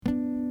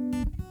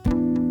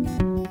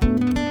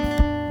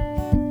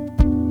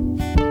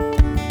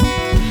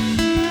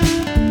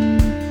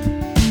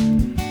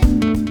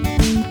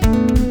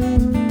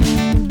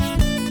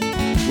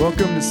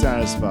Welcome to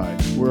Satisfied,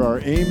 where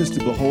our aim is to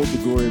behold the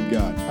glory of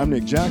God. I'm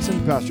Nick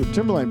Jackson, pastor of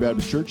Timberline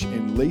Baptist Church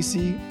in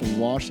Lacey,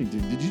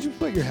 Washington. Did you just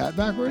put your hat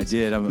backwards? I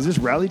did. Is this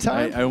rally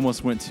time? I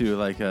almost went to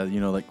like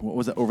what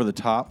was that? Over the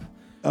Top.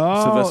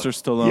 Oh, Sylvester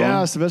Stallone.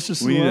 Yeah, Sylvester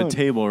Stallone. We need a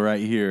table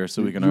right here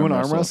so we can. You arm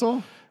want to arm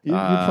wrestle? You'd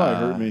probably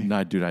hurt me.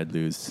 Nah, dude, I'd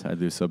lose. I'd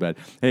lose so bad.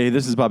 Hey,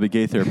 this is Bobby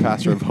Gaither,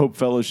 pastor of Hope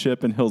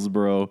Fellowship in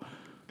Hillsboro,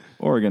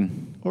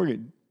 Oregon.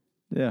 Oregon.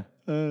 Yeah.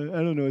 I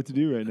don't know what to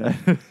do right now.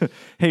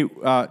 Hey,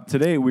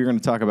 today we're going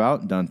to talk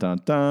about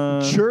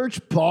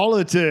church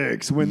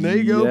politics when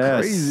they go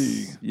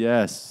crazy.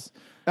 Yes.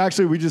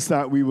 Actually, we just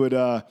thought we would.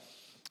 It's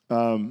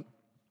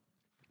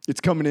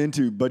coming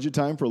into budget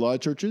time for a lot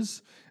of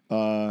churches,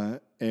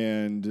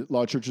 and a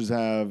lot of churches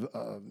have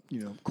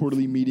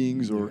quarterly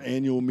meetings or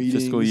annual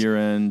meetings, Fiscal year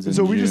ends. And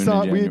so we just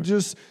thought we'd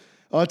just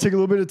take a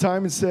little bit of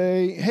time and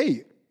say,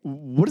 hey,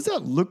 what does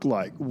that look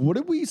like? What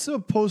are we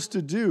supposed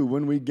to do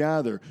when we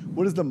gather?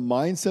 What is the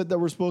mindset that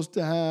we're supposed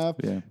to have?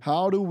 Yeah.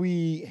 How do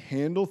we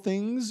handle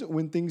things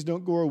when things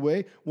don't go our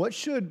way? What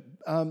should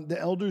the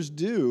elders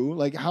do?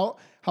 Like how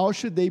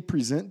should they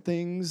present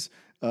things?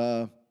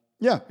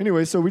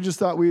 Anyway, so we just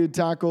thought we'd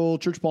tackle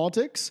church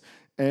politics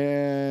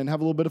and have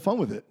a little bit of fun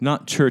with it.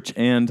 Not church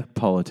and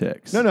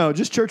politics. No,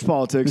 just church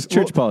politics. Just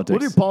church politics.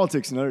 We'll do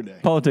politics another day.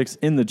 Politics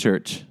in the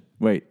church.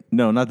 Wait,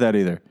 no, not that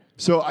either.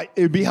 So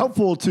it would be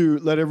helpful to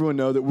let everyone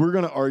know that we're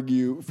going to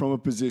argue from a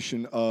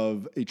position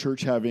of a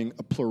church having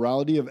a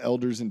plurality of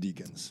elders and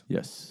deacons.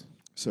 Yes.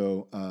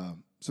 So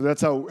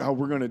that's how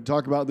we're going to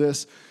talk about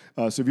this.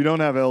 So if you don't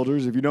have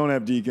elders, if you don't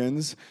have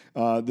deacons,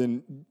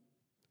 then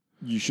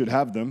you should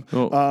have them.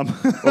 Well,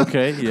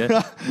 okay,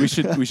 yeah. We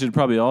should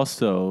probably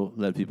also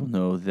let people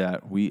know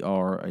that we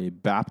are a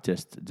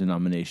Baptist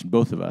denomination.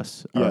 Both of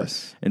us are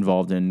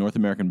involved in North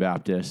American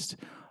Baptist,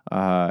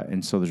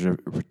 and so there's a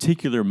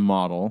particular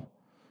model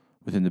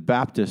within the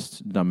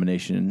Baptist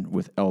denomination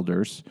with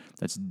elders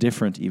that's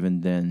different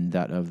even than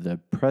that of the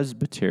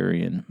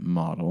Presbyterian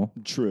model.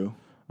 True.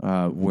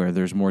 Where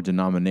there's more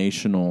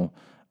denominational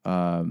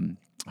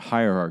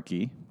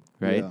hierarchy,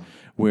 right? Yeah.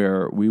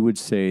 Where we would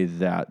say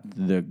that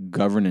the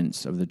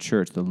governance of the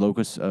church, the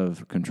locus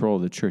of control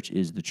of the church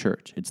is the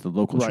church. It's the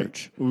local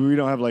church. We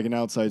don't have like an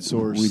outside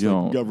source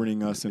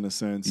governing us in a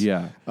sense.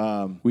 Yeah.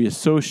 We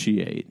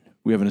associate.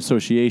 We have an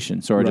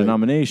association. So our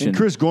denomination. And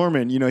Chris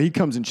Gorman, he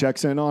comes and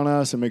checks in on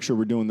us and makes sure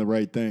we're doing the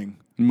right thing.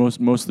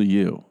 Mostly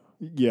you.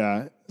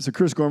 Yeah. So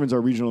Chris Gorman's our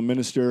regional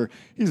minister.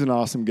 He's an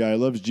awesome guy.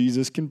 Loves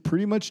Jesus. Can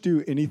pretty much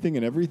do anything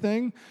and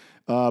everything.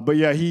 But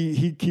yeah,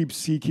 he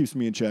keeps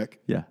me in check.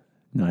 Yeah.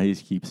 No, he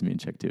keeps me in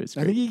check too. It's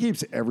great. I think he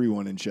keeps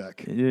everyone in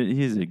check.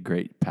 He's a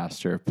great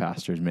pastor of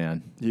pastors,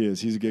 man. He is.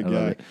 He's a good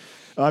guy.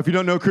 If you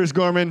don't know Chris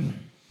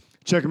Gorman,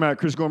 check him out at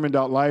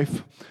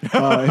chrisgorman.life.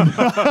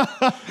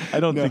 I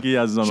don't think he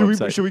has his own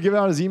website. Should we give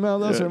out his email,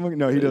 though? Yeah.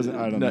 No, he doesn't.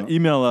 I don't know.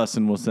 Email us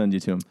and we'll send you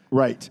to him.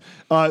 Right.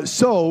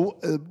 So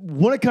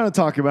want to kind of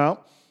talk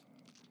about,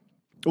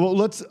 well,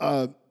 let's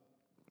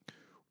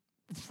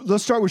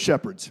start with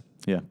shepherds.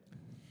 Yeah.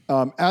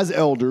 As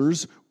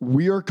elders,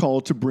 we are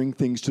called to bring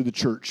things to the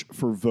church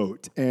for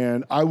vote.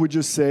 And I would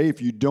just say,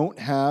 if you don't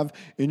have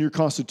in your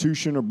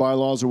constitution or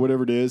bylaws or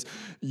whatever it is,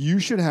 you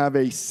should have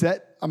a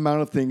set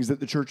amount of things that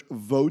the church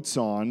votes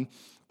on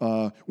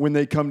when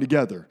they come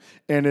together.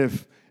 And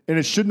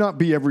it should not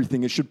be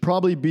everything. It should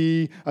probably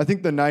be, I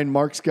think the 9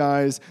 Marks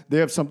guys, they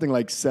have something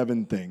like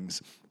 7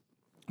 things.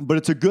 But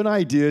it's a good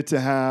idea to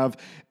have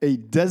a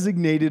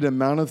designated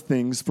amount of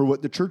things for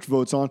what the church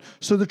votes on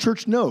so the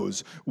church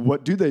knows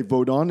what do they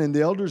vote on and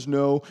the elders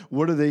know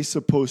what are they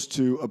supposed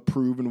to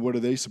approve and what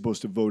are they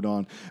supposed to vote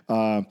on.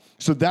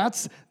 So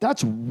that's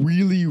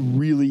really,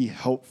 really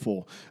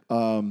helpful.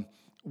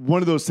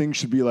 One of those things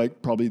should be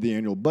like probably the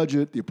annual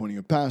budget, the appointing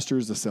of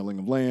pastors, the selling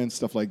of land,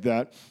 stuff like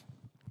that.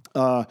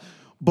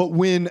 But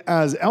when,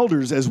 as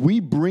elders, as we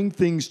bring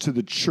things to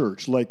the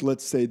church, like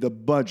let's say the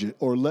budget,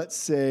 or let's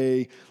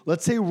say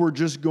we're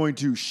just going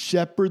to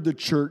shepherd the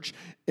church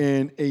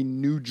in a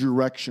new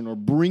direction, or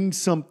bring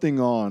something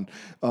on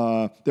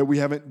that we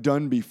haven't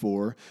done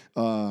before,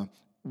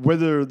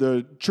 whether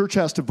the church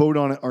has to vote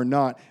on it or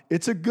not,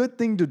 it's a good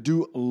thing to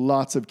do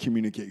lots of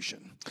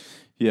communication.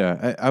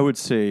 Yeah, I would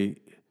say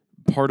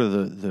part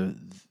of the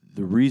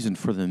reason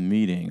for the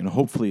meeting, and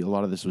hopefully a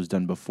lot of this was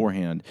done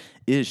beforehand,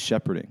 is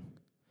shepherding.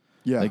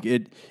 Yeah, like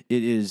it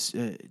is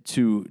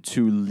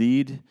to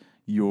lead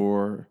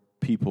your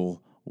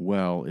people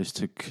well is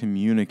to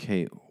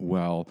communicate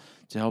well,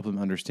 to help them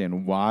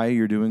understand why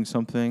you're doing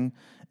something,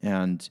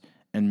 and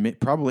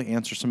probably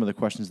answer some of the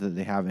questions that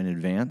they have in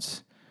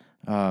advance.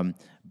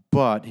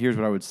 But here's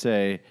what I would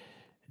say: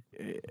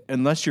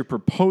 unless you're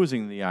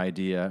proposing the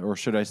idea, or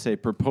should I say,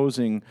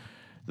 proposing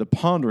the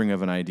pondering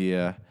of an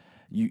idea,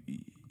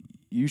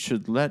 you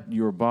should let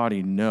your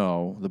body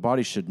know. The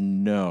body should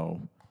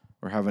know,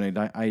 or have an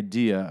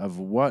idea of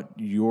what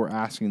you're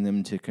asking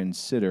them to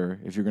consider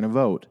if you're going to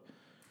vote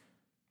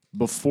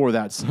before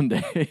that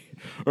Sunday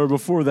or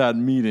before that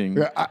meeting.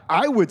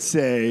 I would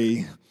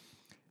say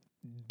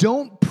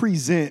don't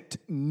present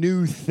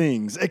new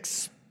things,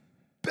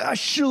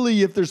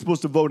 especially if they're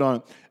supposed to vote on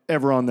it,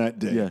 ever on that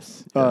day.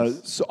 Yes.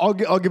 So I'll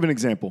give an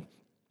example.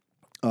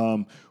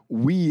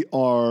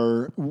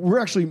 We're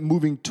actually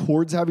moving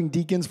towards having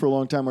deacons. For a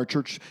long time, our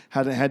church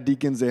hadn't had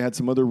deacons. They had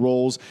some other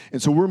roles.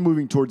 And so we're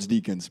moving towards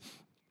deacons.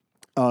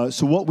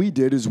 So what we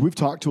did is we've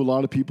talked to a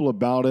lot of people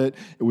about it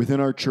within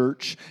our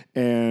church,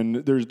 and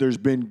there's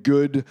been a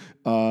good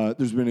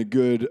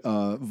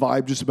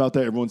vibe just about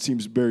that. Everyone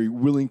seems very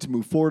willing to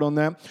move forward on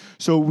that.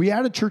 So we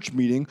had a church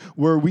meeting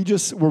where we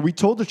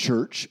told the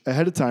church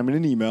ahead of time in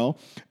an email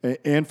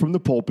and from the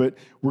pulpit,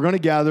 we're going to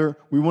gather.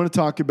 We want to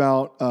talk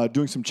about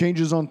doing some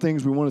changes on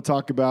things. We want to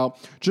talk about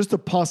just the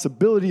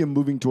possibility of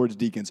moving towards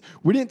deacons.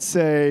 We didn't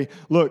say,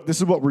 look, this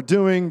is what we're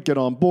doing, get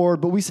on board.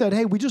 But we said,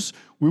 hey, we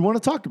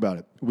want to talk about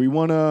it. We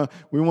want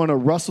to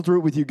wrestle through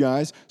it with you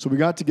guys. So we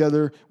got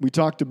together. We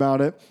talked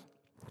about it.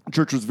 The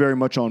church was very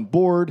much on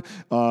board.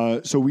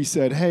 So we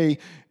said, hey,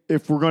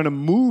 if we're going to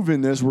move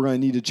in this, we're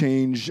going to need to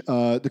change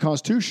the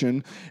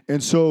Constitution.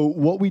 And so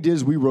what we did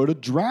is we wrote a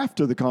draft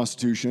of the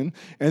Constitution,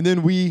 and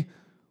then we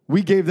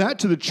gave that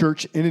to the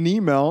church in an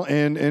email.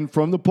 And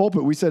from the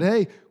pulpit, we said,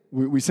 hey,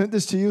 we sent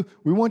this to you.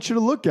 We want you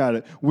to look at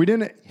it. We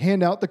didn't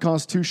hand out the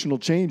constitutional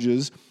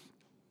changes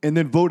and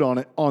then vote on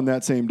it on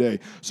that same day.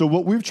 So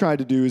what we've tried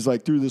to do is,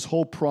 like, through this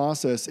whole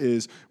process,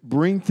 is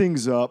bring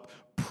things up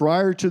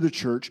prior to the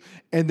church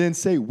and then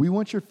say, we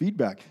want your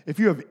feedback. If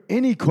you have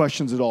any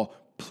questions at all,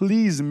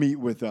 please meet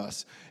with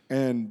us.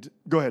 And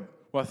go ahead.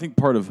 Well, I think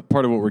part of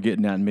what we're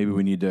getting at, and maybe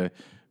we need to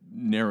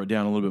narrow it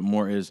down a little bit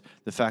more, is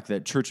the fact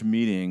that church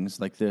meetings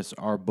like this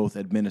are both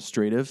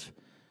administrative.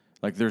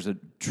 Like, there's a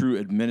true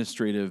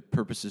administrative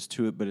purposes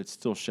to it, but it's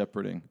still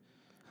shepherding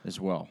as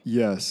well.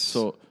 Yes.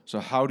 So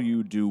how do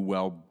you do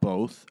well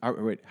both?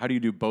 How do you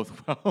do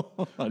both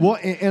well? Well,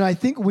 and I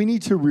think we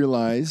need to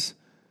realize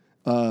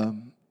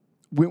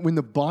when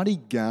the body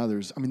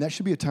gathers, I mean, that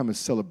should be a time of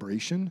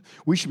celebration.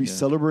 We should be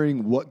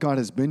celebrating what God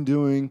has been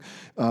doing.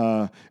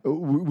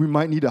 We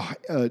might need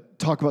to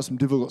talk about some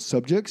difficult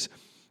subjects.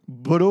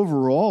 But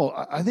overall,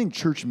 I think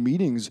church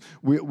meetings,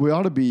 we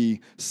ought to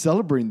be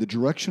celebrating the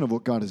direction of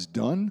what God has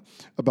done,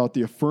 about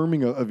the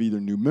affirming of either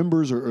new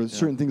members or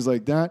certain things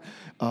like that.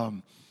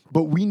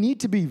 But we need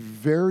to be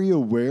very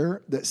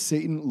aware that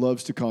Satan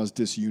loves to cause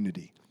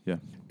disunity. Yeah.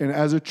 And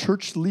as a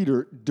church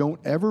leader, don't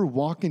ever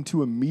walk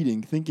into a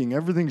meeting thinking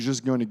everything's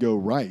just going to go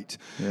right.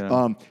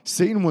 Yeah.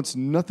 Satan wants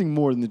nothing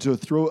more than to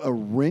throw a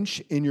wrench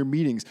in your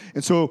meetings.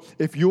 And so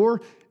if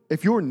you're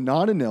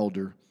not an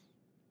elder,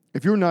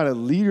 if you're not a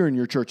leader in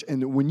your church,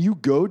 and when you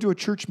go to a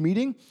church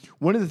meeting,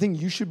 one of the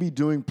things you should be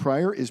doing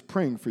prior is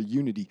praying for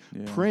unity,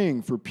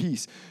 praying for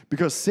peace,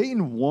 because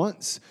Satan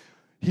wants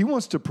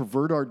to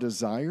pervert our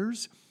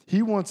desires.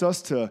 He wants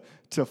us to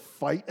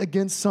fight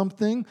against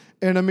something.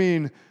 And I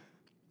mean,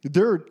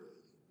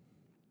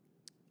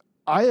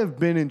 I have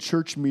been in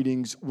church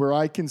meetings where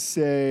I can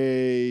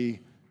say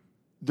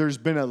there's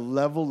been a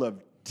level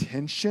of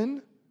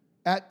tension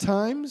at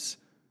times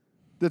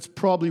that's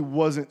probably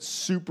wasn't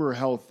super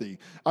healthy.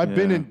 I've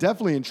been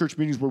definitely in church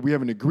meetings where we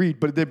haven't agreed,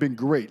 but they've been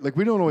great. Like,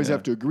 we don't always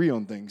have to agree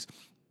on things.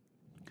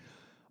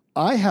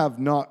 I have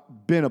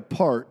not been a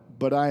part,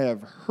 but I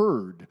have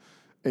heard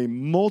a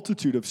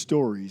multitude of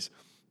stories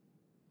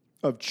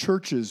of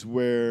churches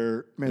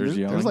where, man,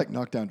 there's like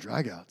knockdown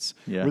dragouts,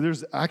 where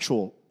there's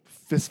actual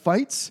fist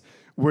fights,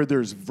 where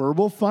there's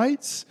verbal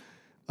fights.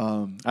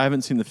 I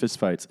haven't seen the fist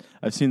fights.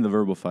 I've seen the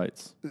verbal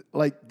fights.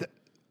 The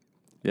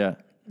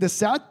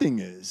sad thing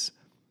is,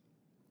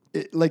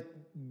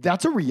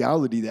 that's a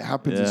reality that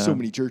happens in so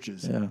many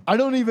churches. Yeah. I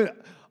don't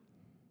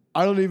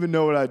even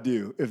know what I'd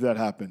do if that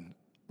happened.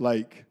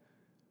 Like,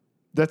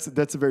 that's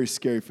a very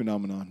scary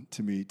phenomenon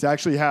to me, to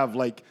actually have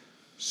like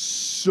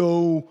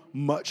so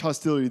much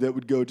hostility that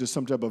would go to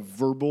some type of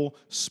verbal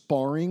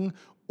sparring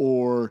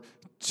or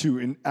to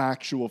an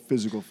actual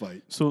physical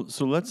fight. So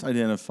let's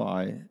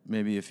identify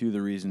maybe a few of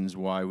the reasons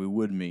why we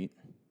would meet,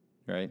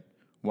 right?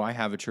 Why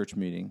have a church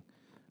meeting?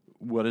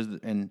 What is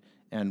and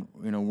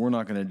you know, we're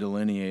not going to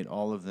delineate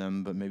all of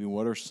them, but maybe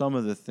what are some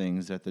of the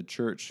things that the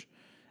church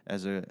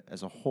as a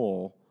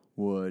whole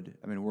would?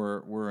 I mean,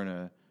 we're in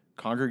a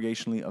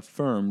congregationally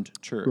affirmed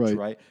church,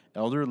 right?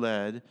 Elder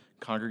led,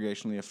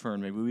 congregationally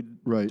affirmed. Maybe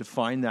we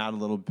define that a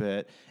little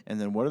bit, and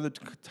then what are the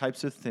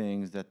types of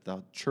things that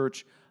the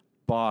church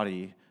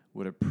body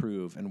would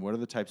approve, and what are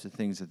the types of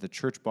things that the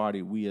church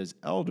body, we as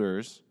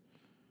elders,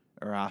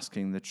 are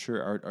asking the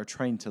church, are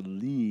trying to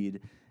lead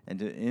and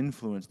to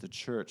influence the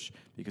church,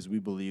 because we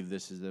believe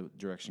this is the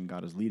direction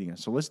God is leading us.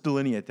 So let's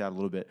delineate that a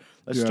little bit.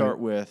 Let's start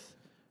with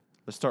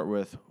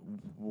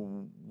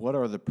what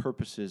are the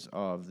purposes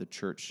of the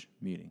church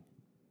meeting?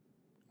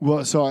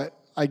 Well, so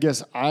I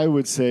guess I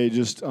would say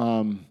just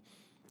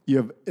you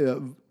have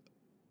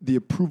the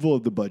approval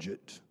of the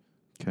budget.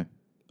 Okay.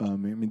 I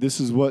mean,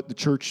 this is what the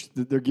church,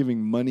 they're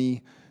giving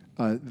money.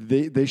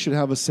 They should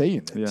have a say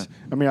in it. Yeah.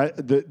 I mean,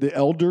 the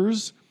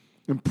elders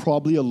and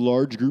probably a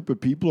large group of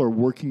people are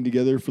working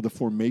together for the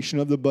formation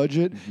of the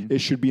budget. Mm-hmm. It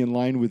should be in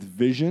line with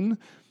vision.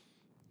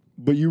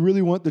 But you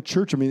really want the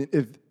church, I mean,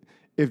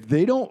 if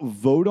they don't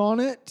vote on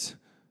it,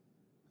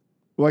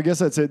 well, I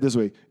guess I'd say it this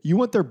way. You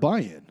want their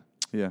buy-in.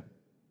 Yeah.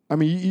 I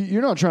mean,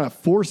 you're not trying to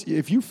force.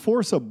 If you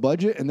force a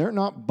budget and they're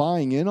not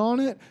buying in on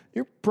it,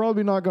 you're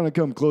probably not going to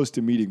come close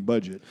to meeting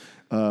budget.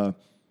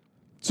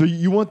 So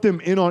you want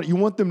them in on. You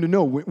want them to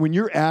know when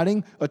you're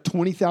adding a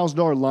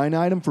 $20,000 line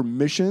item for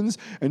missions,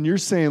 and you're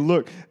saying,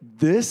 "Look,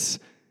 this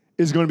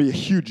is going to be a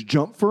huge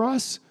jump for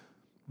us,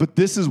 but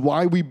this is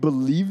why we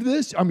believe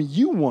this." I mean,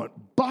 you want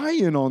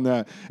buy-in on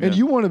that, and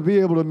you want to be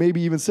able to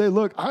maybe even say,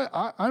 "Look,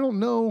 I don't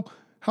know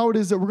how it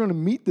is that we're going to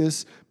meet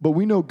this, but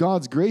we know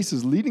God's grace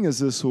is leading us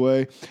this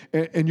way."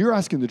 And you're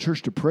asking the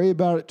church to pray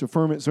about it, to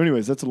affirm it. So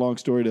anyways, that's a long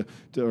story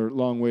or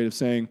long way of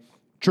saying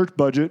church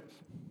budget.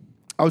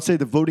 I would say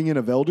the voting in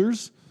of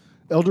elders.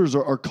 Elders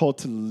are called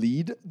to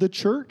lead the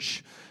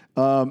church.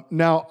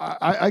 Now,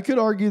 I could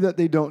argue that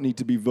they don't need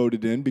to be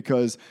voted in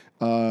because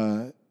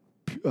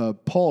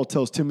Paul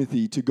tells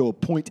Timothy to go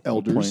appoint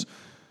elders.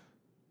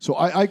 So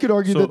I could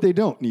argue that they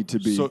don't need to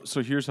be.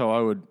 So here's how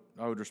I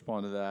would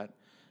respond to that.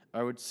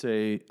 I would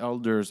say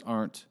elders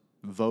aren't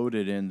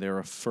voted in; they're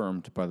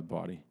affirmed by the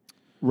body.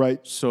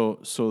 Right. So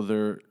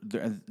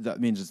that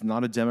means it's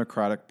not a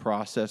democratic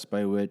process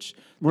by which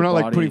we're not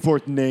like putting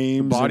forth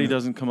names. The body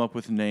doesn't come up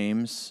with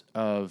names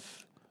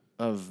of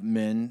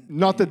men.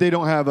 Not that they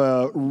don't have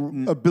a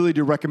ability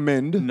to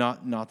recommend.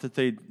 Not that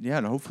they. Yeah,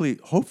 and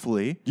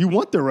hopefully you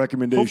want their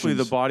recommendations. Hopefully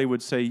the body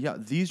would say, yeah,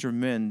 these are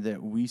men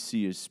that we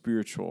see as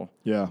spiritual.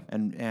 Yeah.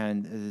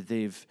 And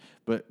they've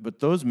but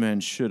those men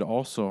should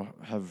also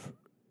have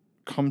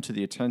come to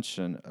the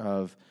attention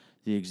of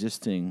the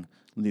existing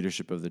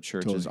leadership of the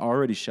church is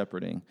already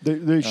shepherding.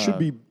 They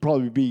should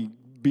probably be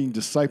being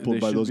discipled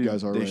by those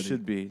guys already. They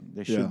should be.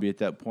 They should be at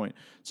that point.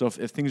 So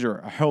if things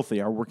are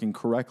healthy, are working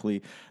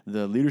correctly,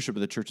 the leadership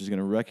of the church is going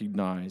to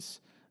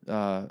recognize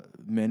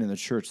men in the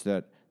church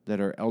that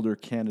are elder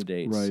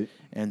candidates, right,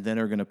 and then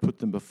are going to put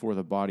them before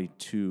the body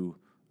to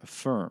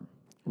affirm.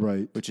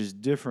 Right. Which is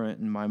different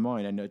in my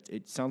mind. I know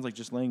it sounds like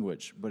just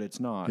language, but it's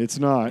not. It's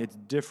not. It's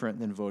different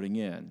than voting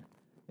in.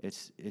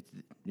 It's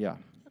yeah.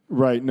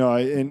 Right. No,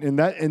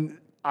 and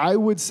I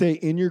would say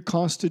in your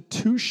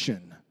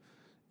Constitution,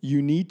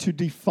 you need to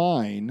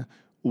define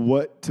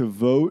what to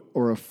vote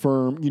or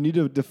affirm. You need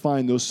to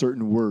define those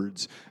certain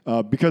words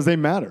because they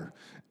matter.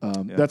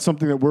 That's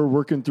something that we're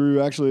working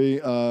through actually,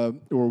 or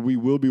we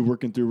will be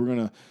working through. We're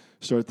going to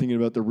start thinking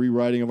about the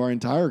rewriting of our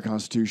entire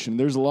Constitution.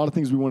 There's a lot of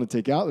things we want to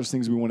take out. There's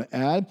things we want to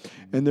add.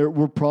 And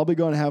we're probably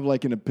going to have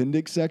like an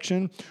appendix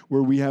section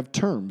where we have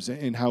terms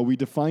and how we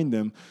define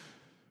them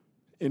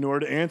in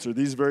order to answer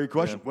these very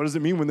questions. Yeah. What does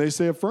it mean when they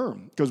say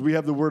affirm? Because we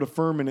have the word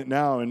affirm in it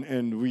now,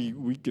 and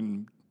we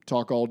can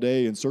talk all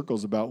day in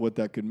circles about what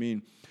that could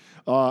mean.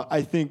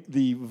 I think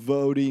the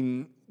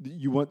voting,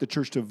 you want the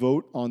church to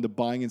vote on the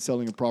buying and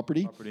selling of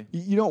property.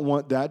 You don't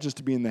want that just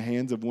to be in the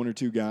hands of one or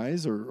two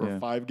guys or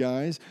five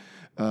guys.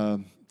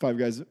 Five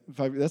guys,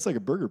 that's like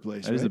a burger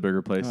place, That is a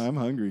burger place. I'm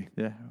hungry.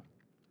 Yeah.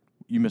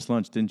 You missed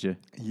lunch, didn't you?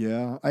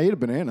 Yeah. I ate a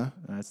banana.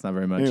 That's not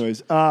very much.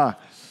 Anyways,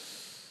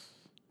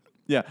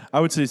 yeah, I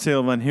would say,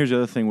 Salem, here's the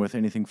other thing with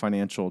anything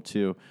financial,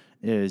 too,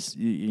 is,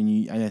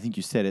 and I think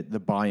you said it, the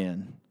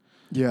buy-in.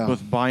 Yeah.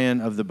 Both buy-in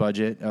of the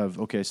budget of,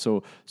 okay,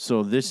 so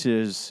this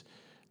is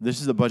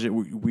the budget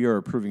we are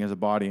approving as a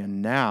body,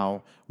 and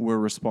now we're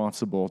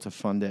responsible to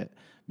fund it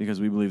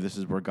because we believe this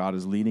is where God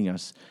is leading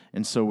us.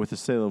 And so with the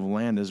sale of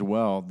land as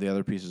well, the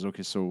other piece is,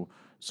 okay, so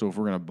if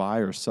we're going to buy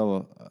or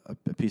sell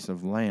a piece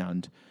of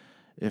land,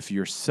 if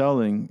you're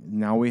selling,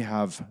 now we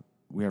have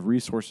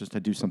resources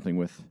to do something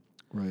with.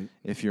 Right.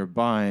 If you're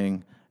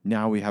buying,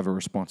 now we have a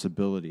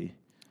responsibility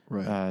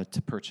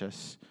to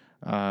purchase.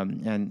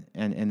 And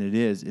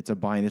it's a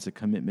buy-in, it's a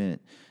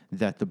commitment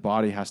that the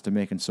body has to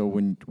make. And so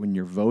when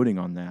you're voting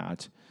on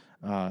that,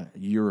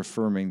 you're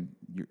affirming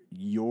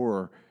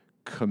your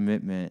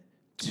commitment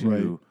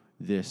to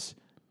this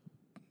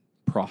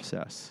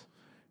process.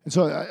 And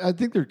so I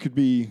think there could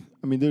be,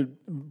 there are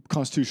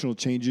constitutional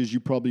changes.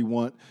 You probably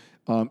want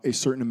a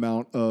certain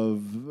amount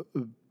of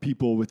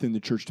people within the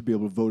church to be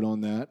able to vote on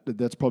that.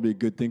 That's probably a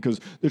good thing because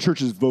the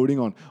church is voting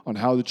on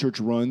how the church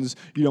runs.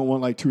 You don't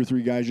want like two or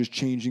three guys just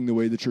changing the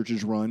way the church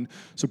is run.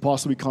 So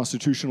possibly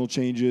constitutional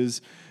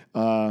changes.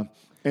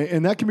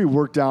 And that can be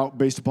worked out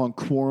based upon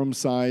quorum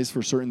size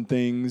for certain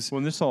things. Well,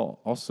 and this all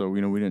also,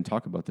 we didn't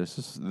talk about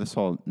this. This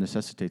all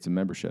necessitates a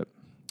membership.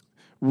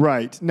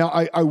 Right. Now,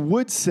 I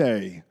would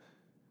say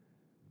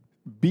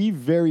be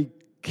very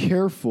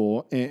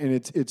careful, and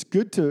it's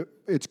good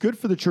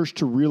for the church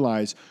to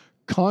realize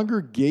when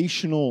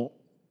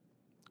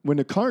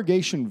the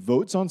congregation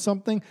votes on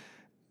something,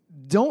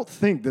 don't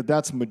think that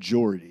that's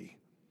majority.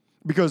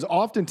 Because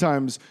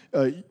oftentimes,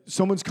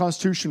 someone's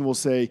constitution will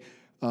say,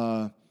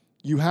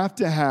 you have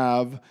to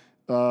have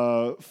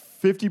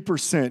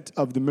 50%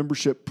 of the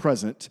membership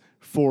present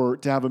to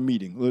have a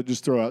meeting. Let's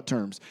just throw out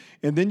terms.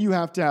 And then you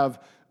have to have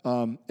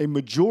a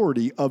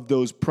majority of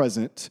those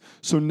present.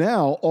 So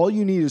now all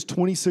you need is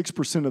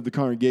 26% of the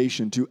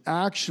congregation to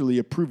actually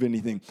approve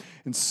anything.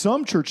 And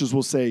some churches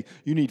will say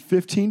you need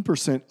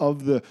 15%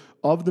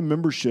 of the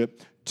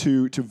membership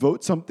to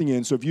vote something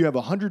in. So if you have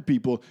 100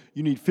 people,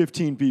 you need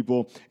 15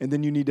 people, and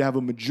then you need to have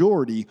a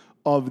majority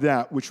of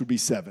that, which would be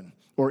 7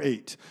 or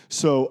 8.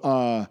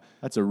 So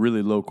that's a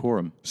really low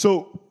quorum.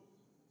 So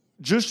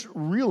just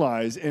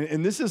realize,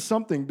 and this is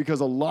something because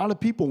a lot of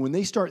people, when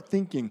they start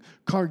thinking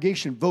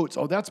congregation votes,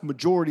 oh, that's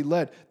majority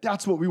led,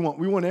 that's what we want.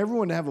 We want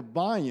everyone to have a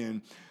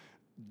buy-in.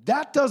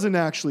 That doesn't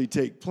actually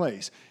take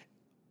place.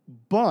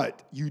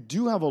 But you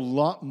do have a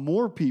lot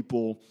more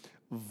people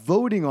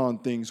voting on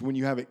things when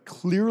you have it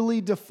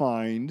clearly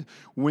defined,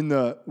 when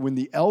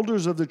the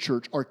elders of the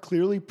church are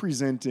clearly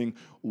presenting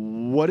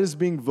what is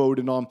being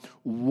voted on,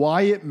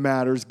 why it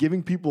matters,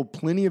 giving people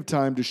plenty of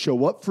time to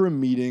show up for a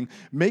meeting,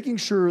 making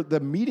sure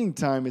the meeting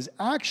time is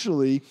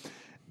actually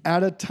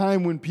at a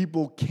time when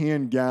people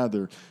can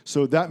gather.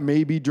 So that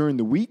may be during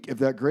the week,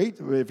 if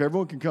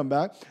everyone can come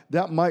back.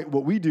 That might,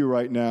 what we do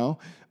right now,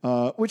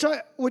 which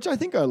I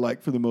think I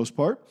like for the most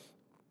part,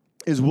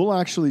 is we'll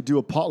actually do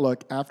a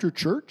potluck after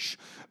church.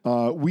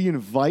 We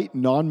invite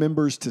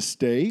non-members to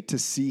stay to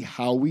see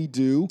how we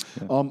do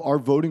our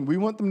voting. We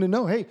want them to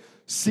know, hey,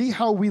 see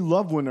how we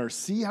love one another,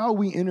 see how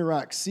we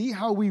interact, see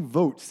how we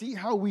vote, see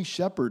how we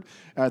shepherd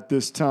at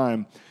this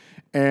time.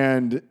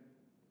 And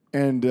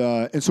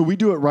so we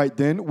do it right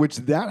then, which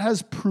that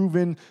has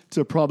proven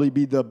to probably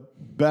be the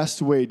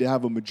best way to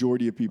have a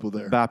majority of people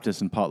there.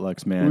 Baptists and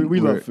potlucks, man. We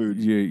love food.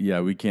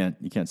 You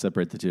can't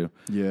separate the two.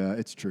 Yeah,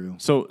 it's true.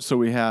 So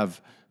we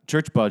have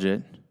church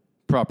budget,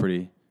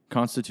 property,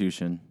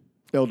 constitution,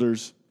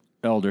 elders,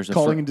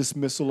 calling and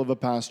dismissal of a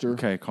pastor.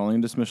 Okay, calling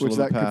and dismissal of a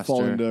pastor. Which that could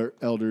fall into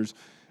elders.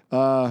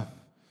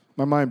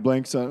 My mind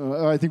blanks.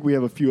 I think we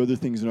have a few other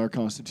things in our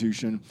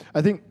constitution.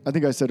 I think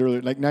I said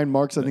earlier, like 9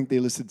 marks. I think they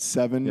listed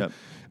 7. Yep.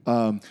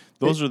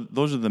 Those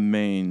are the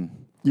main.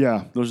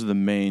 Yeah, those are the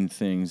main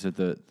things that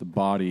the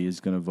body is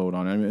going to vote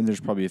on. I mean, and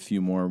there's probably a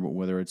few more, but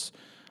whether it's,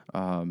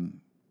 I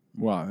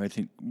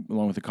think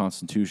along with the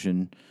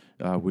Constitution,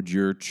 would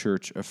your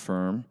church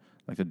affirm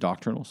like the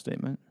doctrinal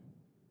statement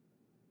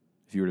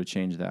if you were to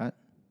change that?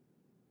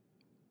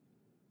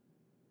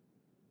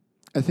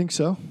 I think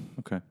so.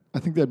 Okay. I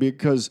think that'd be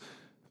because,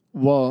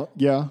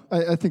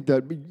 I think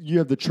that you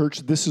have the church.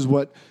 This is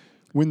what,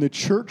 when the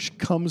church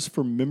comes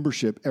from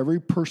membership,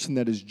 every person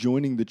that is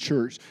joining the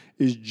church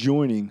is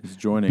joining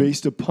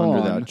based upon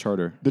under that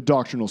charter, the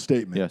doctrinal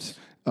statement. Yes.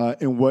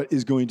 And what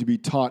is going to be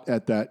taught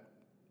at that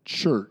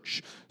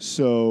church.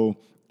 So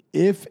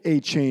if a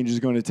change is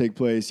going to take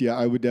place,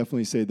 I would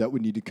definitely say that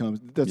would need to come.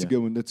 That's a good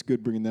one. That's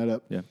good bringing that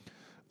up. Yeah.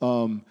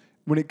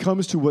 When it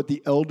comes to what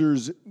the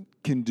elders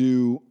can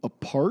do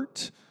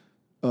apart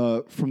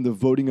from the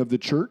voting of the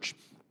church,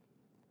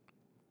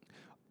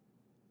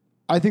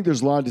 I think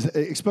there's a lot,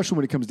 especially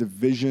when it comes to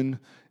vision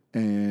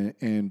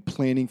and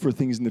planning for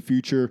things in the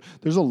future.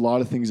 There's a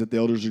lot of things that the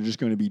elders are just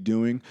going to be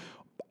doing.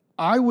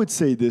 I would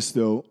say this,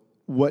 though.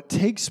 What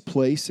takes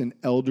place in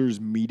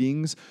elders'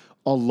 meetings,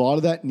 a lot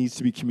of that needs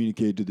to be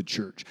communicated to the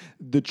church.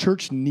 The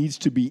church needs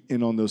to be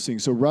in on those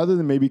things. So rather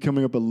than maybe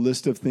coming up a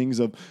list of things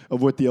of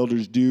what the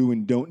elders do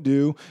and don't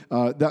do,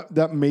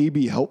 that may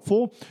be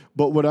helpful.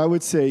 But what I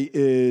would say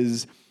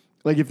is,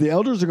 like, if the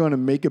elders are going to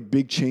make a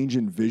big change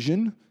in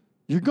vision,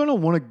 you're going to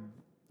want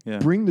to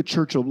bring the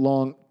church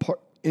along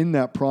in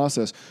that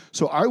process.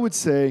 So I would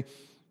say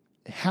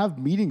have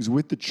meetings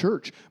with the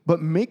church,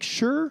 but make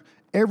sure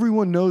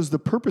everyone knows the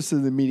purpose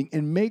of the meeting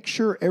and make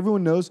sure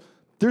everyone knows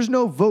there's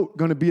no vote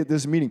going to be at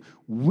this meeting.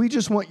 We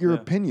just want your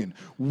opinion.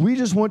 We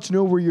just want to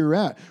know where you're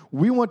at.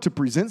 We want to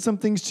present some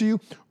things to you,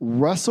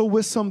 wrestle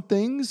with some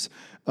things.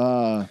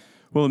 Well,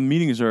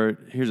 meetings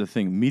here's the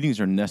thing, meetings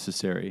are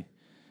necessary,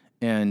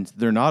 and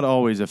they're not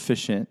always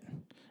efficient.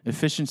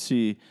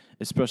 Efficiency,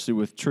 especially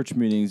with church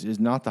meetings, is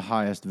not the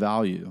highest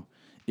value.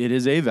 It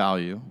is a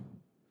value.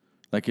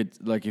 Like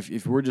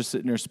if we're just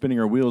sitting there spinning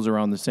our wheels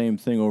around the same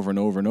thing over and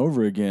over and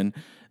over again,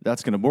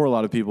 that's going to bore a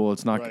lot of people.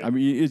 It's not. Right. I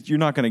mean, you're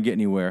not going to get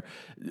anywhere.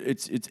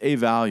 It's a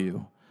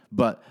value,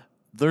 but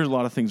there's a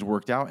lot of things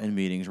worked out in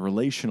meetings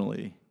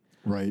relationally,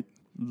 right?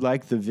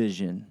 Like the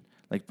vision,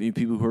 like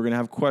people who are going to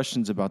have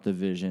questions about the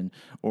vision,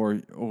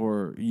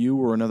 or you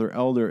or another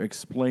elder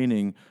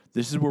explaining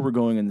this is where we're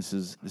going and this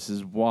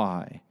is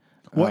why.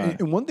 Well,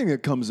 and one thing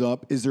that comes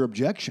up is their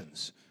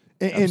objections.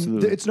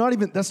 And it's not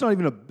even, that's not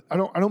even I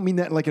don't mean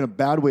that like in a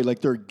bad way, like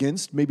they're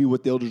against maybe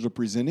what the elders are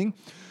presenting,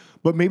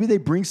 but maybe they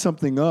bring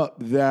something up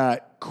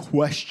that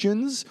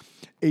questions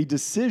a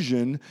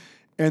decision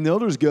and the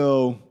elders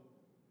go,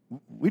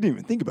 we didn't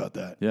even think about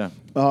that.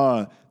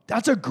 Yeah.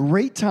 That's a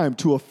great time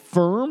to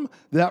affirm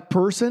that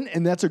person.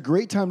 And that's a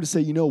great time to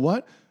say, you know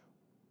what?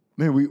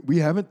 Man, we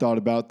haven't thought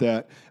about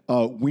that.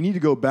 We need to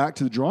go back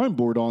to the drawing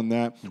board on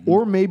that. Mm-hmm.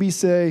 Or maybe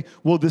say,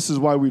 well, this is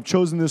why we've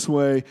chosen this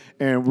way,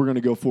 and we're going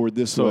to go forward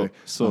this way.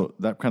 So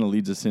that kind of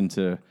leads us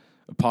into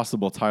a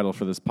possible title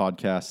for this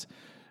podcast.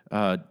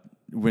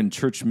 when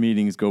church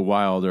meetings go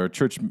wild or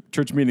church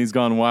meetings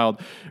gone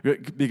wild,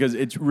 because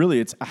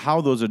it's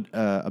how those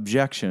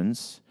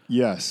objections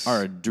Yes.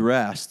 are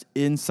addressed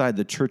inside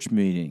the church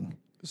meeting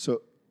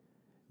So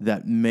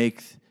that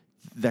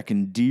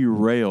can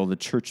derail the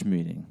church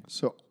meeting.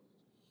 So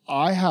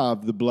I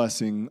have the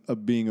blessing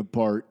of being a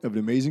part of an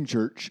amazing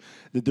church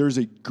that there's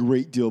a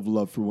great deal of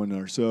love for one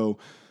another. So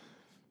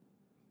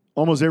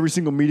almost every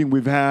single meeting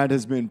we've had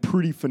has been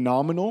pretty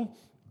phenomenal.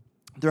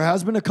 There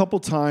has been a couple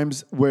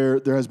times where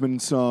there has been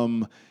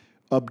some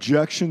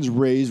objections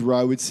raised where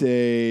I would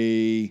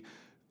say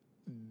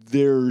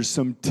there's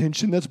some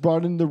tension that's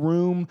brought in the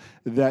room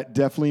that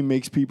definitely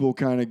makes people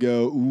kind of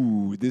go,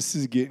 ooh, this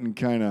is getting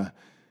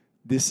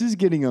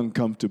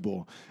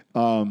uncomfortable.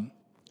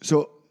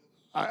 So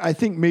I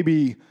think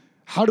maybe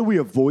how do we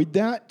avoid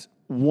that?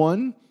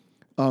 One,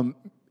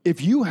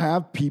 if you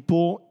have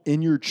people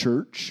in your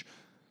church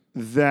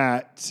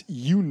that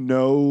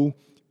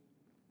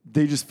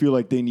they just feel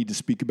like they need to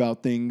speak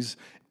about things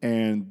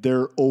and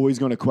they're always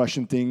going to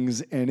question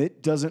things and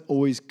it doesn't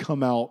always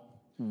come out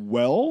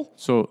well.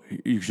 So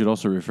you should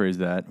also rephrase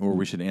that, or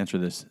we should answer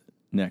this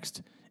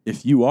next.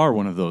 If you are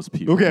one of those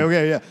people.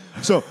 Okay, yeah.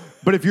 So,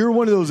 but if you're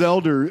one of those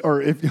elders,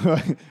 or if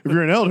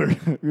you're an elder,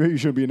 you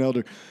shouldn't be an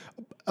elder,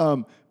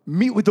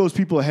 meet with those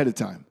people ahead of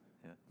time.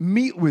 Yeah.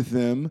 Meet with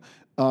them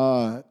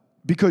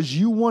because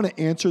you want to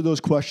answer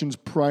those questions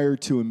prior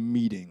to a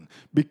meeting.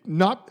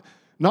 Not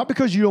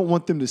because you don't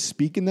want them to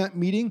speak in that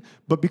meeting,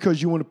 but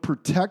because you want to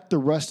protect the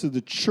rest of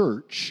the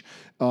church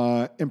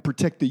and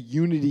protect the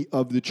unity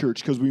of the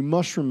church. Because we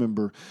must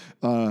remember,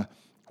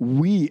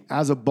 we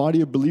as a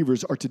body of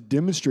believers are to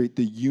demonstrate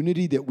the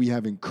unity that we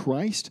have in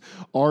Christ.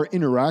 Our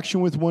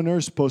interaction with one another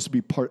is supposed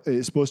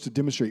to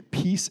demonstrate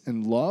peace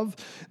and love.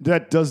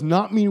 That does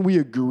not mean we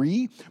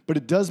agree, but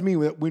it does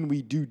mean that when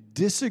we do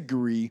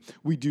disagree,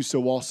 we do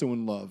so also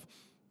in love.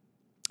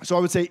 So I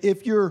would say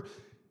if you're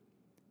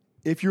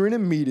in a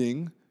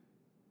meeting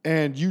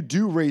and you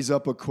do raise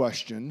up a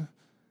question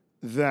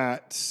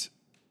that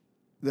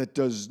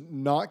does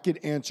not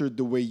get answered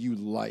the way you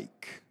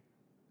like,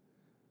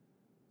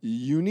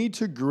 you need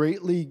to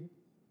greatly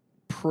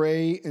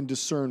pray and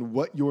discern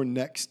what your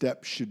next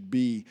step should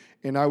be.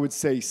 And I would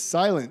say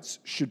silence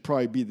should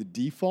probably be the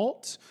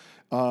default.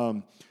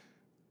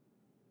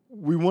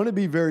 We want to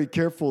be very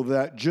careful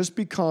that just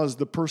because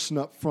the person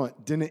up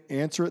front didn't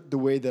answer it the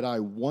way that I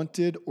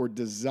wanted or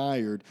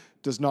desired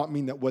does not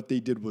mean that what they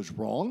did was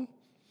wrong.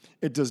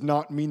 It does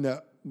not mean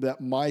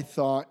that my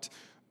thought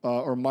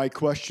or my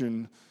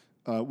question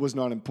was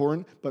not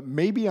important, but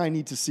maybe I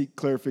need to seek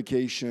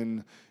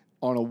clarification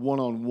on a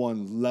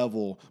one-on-one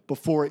level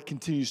before it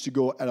continues to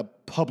go at a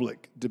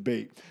public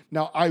debate.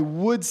 Now, I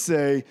would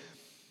say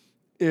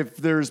if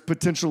there's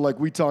potential, like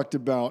we talked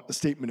about, a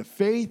statement of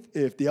faith,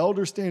 if the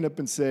elders stand up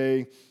and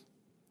say,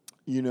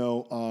 we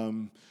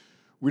don't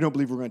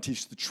believe we're going to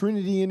teach the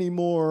Trinity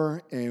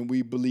anymore, and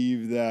we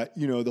believe that,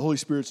 the Holy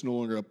Spirit's no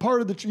longer a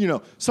part of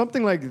the,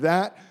 something like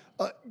that,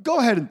 go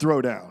ahead and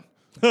throw down.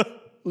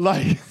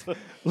 like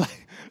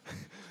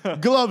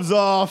gloves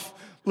off.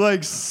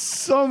 Like,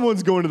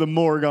 someone's going to the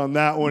morgue on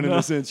that one in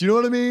a sense. You know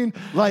what I mean?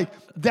 Like,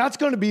 that's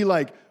going to be,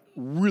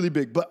 really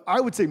big. But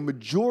I would say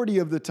majority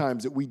of the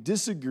times that we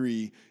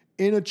disagree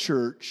in a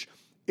church,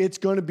 it's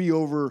going to be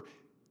over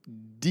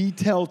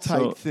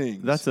detail-type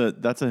things. That's a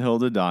hill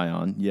to die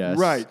on, yes.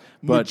 Right.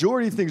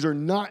 Majority of things are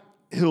not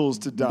hills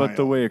to die on. But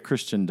the way a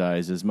Christian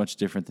dies is much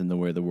different than the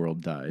way the world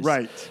dies.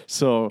 Right.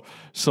 So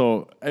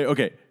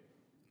okay.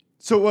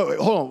 So, wait,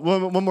 hold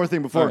on. One more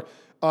thing before.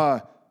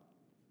 Right.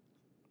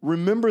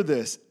 Remember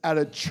this, at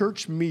a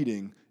church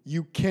meeting,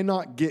 you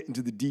cannot get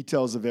into the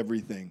details of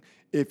everything.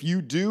 If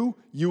you do,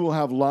 you will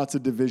have lots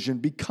of division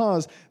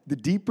because the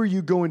deeper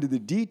you go into the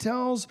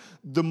details,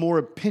 the more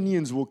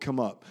opinions will come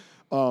up.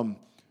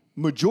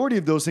 Majority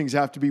of those things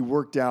have to be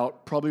worked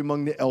out probably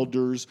among the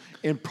elders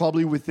and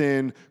probably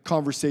within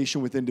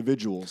conversation with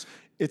individuals.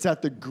 It's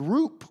at the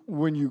group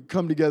when you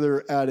come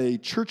together at a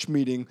church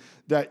meeting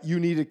that you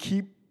need to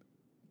keep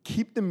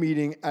the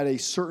meeting at a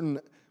certain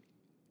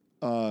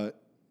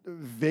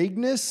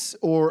vagueness,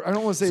 or I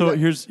don't want to say so that,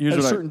 here's at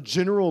a certain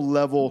general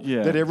level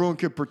that everyone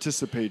could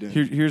participate in.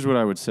 Here's what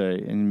I would say,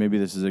 and maybe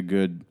this is a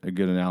good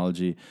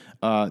analogy.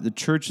 The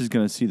church is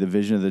going to see the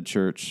vision of the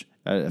church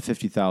at a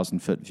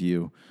 50,000-foot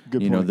view.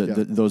 Good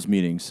point, those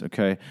meetings,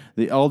 okay?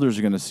 The elders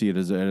are going to see it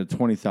as at a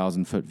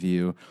 20,000-foot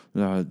view.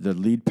 The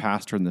lead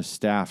pastor and the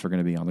staff are going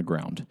to be on the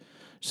ground.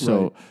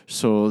 So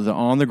the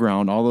on the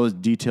ground, all those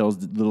details,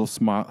 little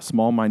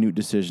small minute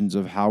decisions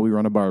of how we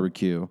run a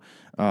barbecue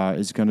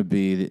is going to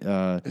be.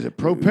 Is it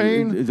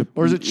propane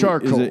or is it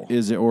charcoal?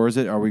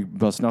 Are we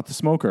busting out the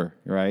smoker,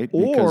 right?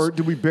 Or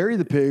do we bury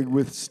the pig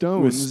with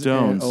stones? With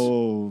stones.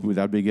 Ooh,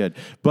 that'd be good.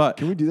 But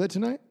can we do that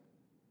tonight?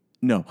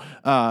 No.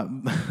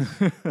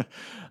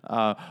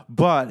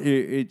 But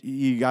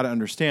you got to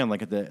understand,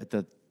 like at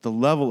the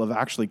level of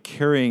actually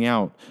carrying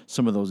out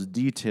some of those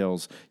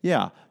details,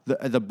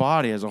 the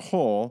body as a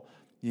whole,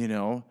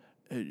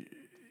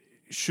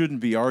 shouldn't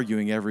be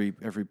arguing every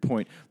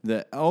point.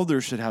 The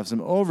elders should have some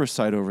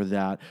oversight over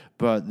that,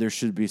 but there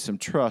should be some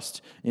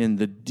trust in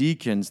the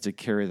deacons to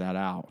carry that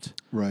out.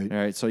 Right. All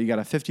right. So you got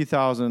a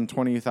 50,000,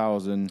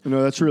 20,000.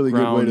 No, that's a really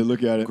good way to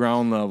look at it.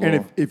 Ground level.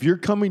 And if you're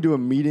coming to a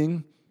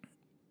meeting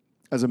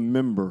as a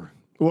member,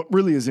 well,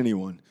 really as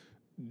anyone,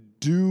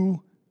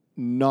 do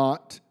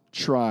not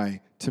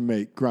try to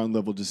make ground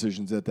level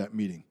decisions at that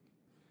meeting.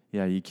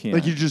 Yeah, you can't.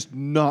 Like, you're just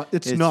not,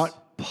 it's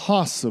not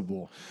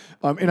possible.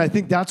 And I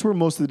think that's where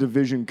most of the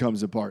division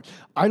comes apart.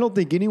 I don't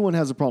think anyone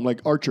has a problem.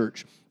 Like our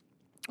church,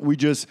 we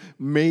just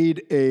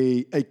made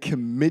a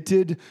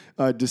committed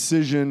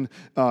decision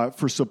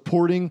for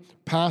supporting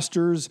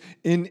pastors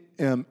in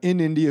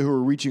India who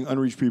are reaching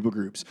unreached people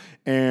groups.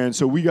 And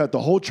so we got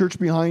the whole church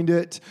behind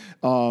it.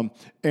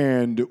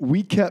 And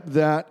we kept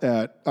that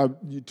at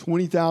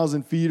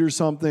 20,000 feet or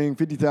something,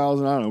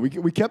 50,000, I don't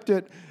know. We kept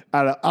it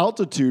at an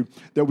altitude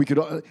that we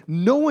could,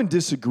 no one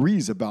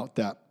disagrees about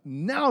that.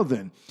 Now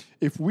then,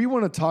 if we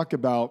want to talk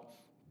about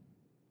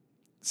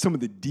some of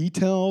the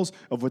details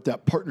of what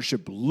that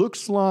partnership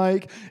looks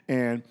like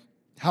and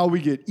how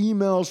we get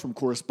emails from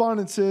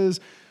correspondences,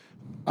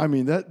 I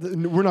mean, that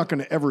we're not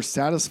going to ever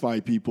satisfy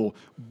people,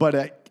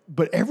 but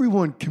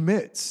everyone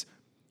commits.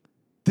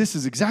 This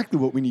is exactly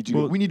what we need to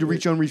do. We need to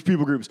reach unreached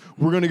people groups.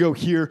 We're going to go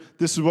here.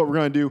 This is what we're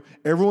going to do.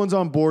 Everyone's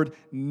on board.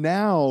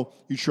 Now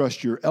you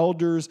trust your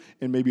elders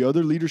and maybe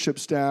other leadership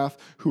staff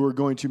who are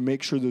going to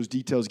make sure those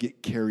details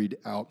get carried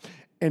out.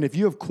 And if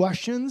you have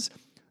questions,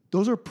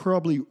 those are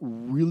probably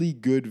really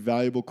good,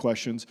 valuable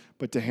questions,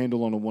 but to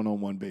handle on a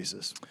one-on-one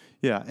basis.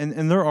 Yeah,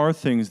 and there are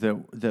things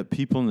that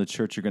people in the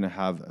church are going to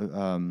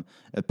have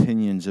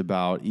opinions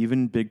about,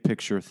 even big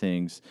picture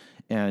things.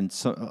 And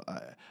so,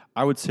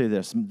 I would say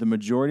this: the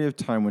majority of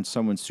time when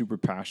someone's super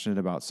passionate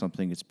about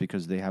something, it's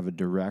because they have a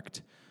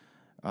direct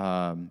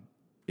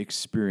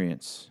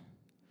experience,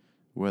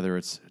 whether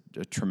it's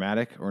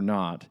traumatic or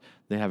not.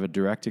 They have a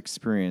direct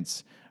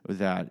experience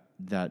that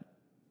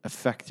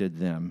affected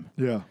them.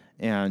 Yeah.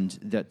 And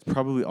that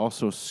probably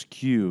also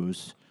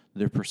skews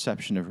their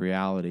perception of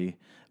reality,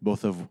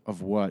 both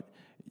of what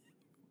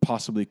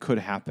possibly could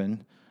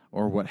happen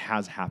or what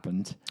has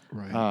happened.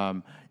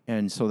 Right.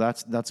 And so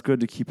that's good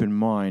to keep in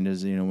mind,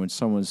 is, you know, when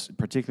someone's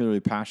particularly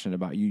passionate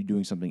about you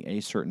doing something a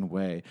certain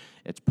way,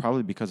 it's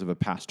probably because of a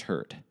past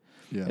hurt.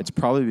 Yeah. It's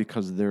probably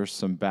because there's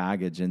some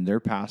baggage in their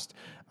past,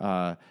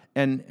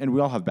 and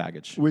we all have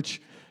baggage.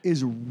 Which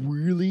is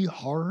really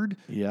hard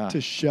to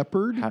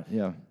shepherd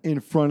in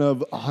front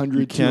of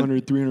 100,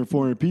 200, 300,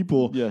 400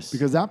 people. Yes.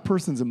 Because that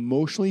person's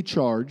emotionally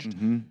charged.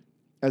 Mm-hmm.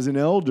 As an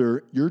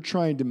elder, you're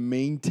trying to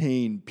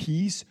maintain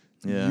peace,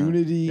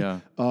 unity.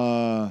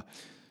 Yeah.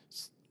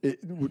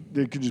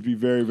 It could just be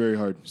very, very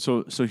hard.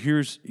 So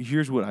here's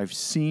what I've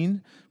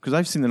seen, because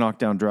I've seen the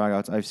knockdown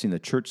dragouts. I've seen the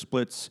church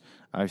splits.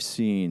 I've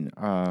seen...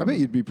 I bet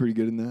you'd be pretty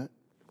good in that.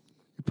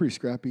 You're pretty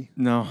scrappy.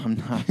 No, I'm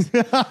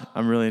not.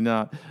 I'm really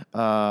not.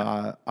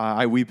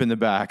 I weep in the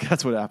back.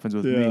 That's what happens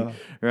with me,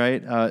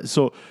 right?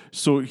 So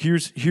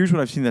here's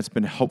what I've seen that's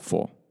been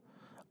helpful.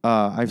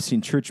 I've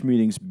seen church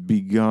meetings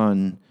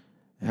begun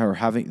or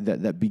having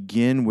that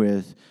begin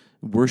with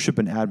worship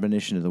and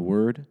admonition of the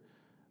word.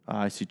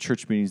 I see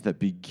church meetings that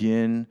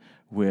begin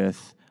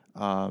with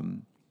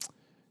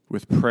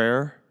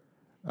prayer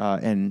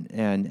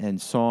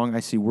and song. I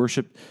see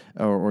worship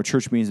or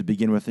church meetings that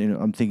begin with.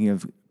 I'm thinking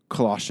of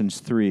Colossians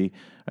 3.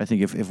 I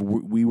think if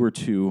we were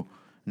to,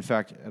 in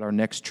fact, at our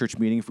next church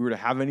meeting, if we were to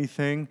have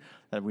anything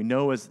that we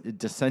know is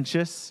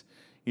dissentious,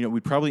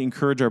 we'd probably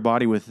encourage our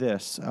body with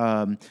this.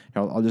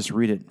 I'll just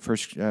read it.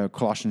 First,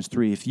 Colossians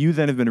 3. If you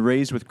then have been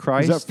raised with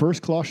Christ... Is that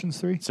First Colossians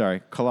 3?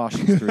 Sorry,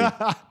 Colossians 3.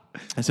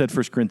 I said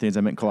 1 Corinthians,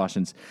 I meant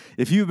Colossians.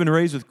 If you have been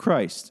raised with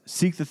Christ,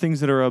 seek the things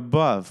that are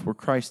above, where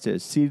Christ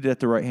is, seated at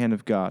the right hand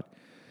of God.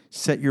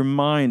 Set your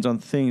minds on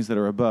things that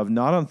are above,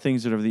 not on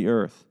things that are of the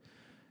earth.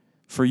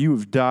 For you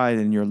have died,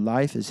 and your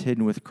life is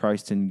hidden with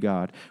Christ in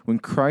God. When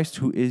Christ,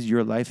 who is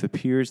your life,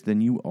 appears,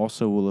 then you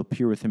also will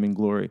appear with him in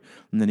glory.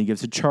 And then he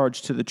gives a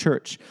charge to the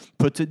church.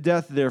 Put to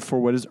death, therefore,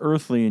 what is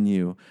earthly in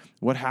you.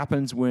 What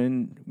happens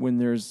when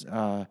there's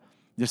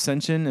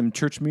dissension in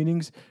church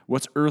meetings?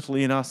 What's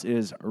earthly in us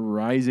is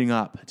rising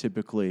up,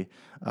 typically.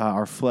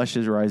 Our flesh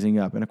is rising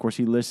up. And, of course,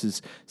 he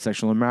lists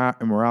sexual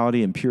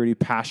immorality, impurity,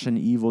 passion,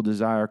 evil,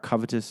 desire,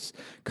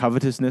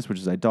 covetousness, which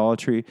is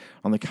idolatry.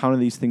 On the count of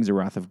these things, the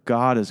wrath of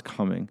God is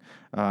coming.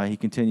 He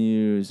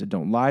continues,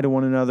 don't lie to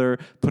one another,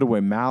 put away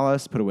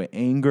malice, put away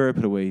anger,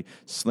 put away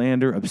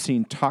slander,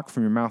 obscene talk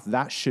from your mouth.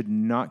 That should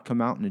not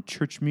come out in a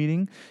church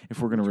meeting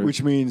if we're going to...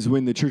 Which means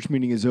when the church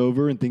meeting is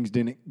over and things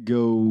didn't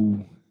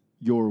go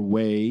your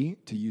way,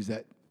 to use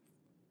that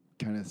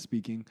kind of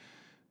speaking,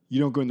 you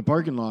don't go in the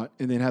parking lot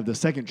and then have the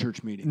second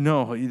church meeting.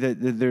 No,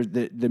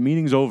 the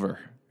meeting's over,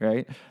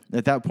 right?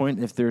 At that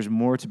point, if there's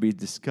more to be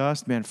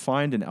discussed, man,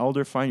 find an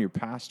elder, find your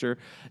pastor,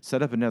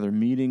 set up another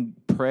meeting,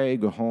 pray,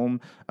 go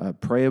home,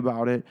 pray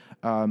about it,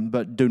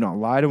 but do not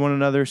lie to one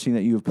another, seeing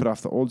that you have put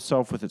off the old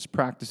self with its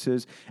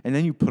practices, and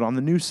then you put on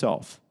the new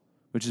self,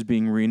 which is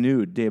being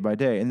renewed day by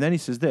day. And then he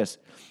says this,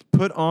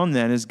 put on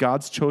then as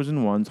God's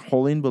chosen ones,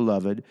 holy and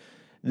beloved.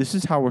 This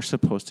is how we're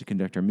supposed to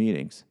conduct our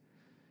meetings.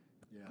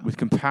 With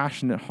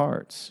compassionate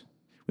hearts,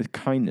 with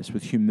kindness,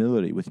 with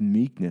humility, with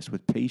meekness,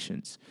 with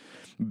patience,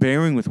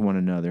 bearing with one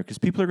another, because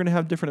people are going to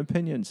have different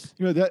opinions.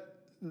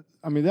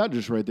 That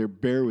just right there,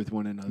 bear with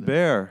one another.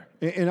 Bear.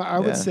 And I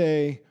would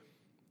say,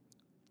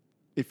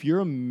 if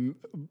you're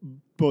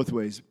both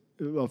ways,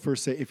 I'll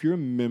first say, if you're a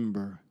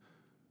member,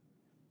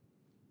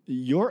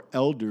 your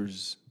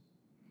elders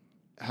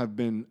have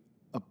been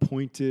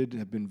appointed,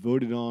 have been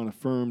voted on,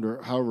 affirmed,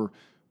 or however,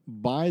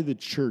 by the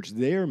church.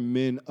 They are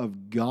men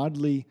of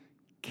godly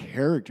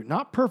character,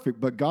 not perfect,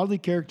 but godly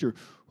character,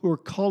 who are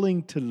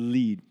calling to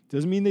lead.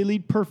 Doesn't mean they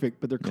lead perfect,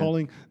 but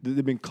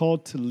they've been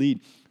called to lead.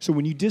 So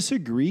when you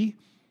disagree,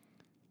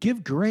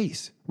 give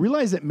grace.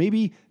 Realize that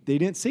maybe they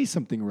didn't say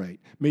something right.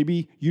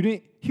 Maybe you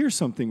didn't hear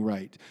something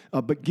right,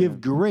 but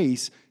give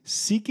grace,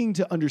 seeking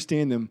to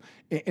understand them.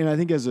 And I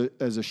think as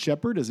a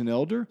shepherd, as an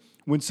elder,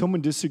 when someone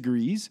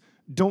disagrees,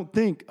 don't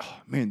think, oh,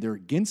 man, they're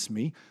against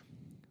me.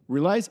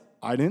 Realize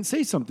I didn't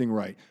say something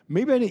right.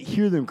 Maybe I didn't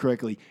hear them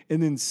correctly.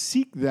 And then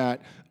seek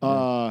that,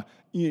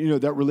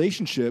 that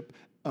relationship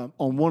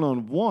on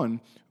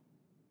one-on-one.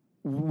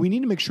 We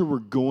need to make sure we're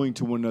going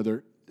to one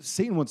another.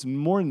 Satan wants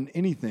more than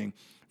anything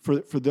for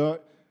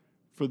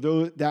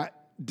that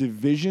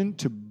division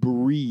to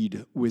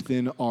breed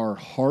within our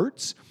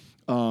hearts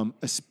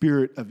a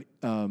spirit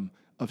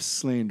of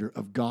slander,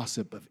 of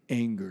gossip, of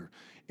anger.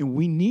 And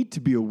we need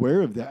to be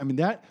aware of that. I mean,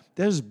 that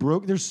is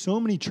broke. There's so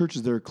many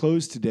churches that are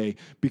closed today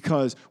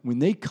because when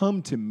they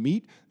come to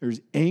meet,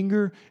 there's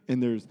anger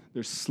and there's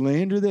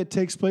slander that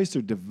takes place,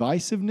 there's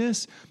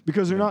divisiveness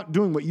because they're not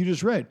doing what you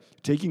just read,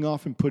 taking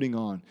off and putting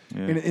on.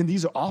 Yeah. And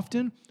these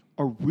often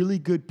are really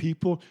good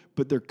people,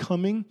 but they're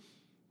coming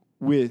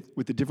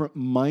with a different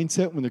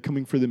mindset when they're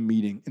coming for the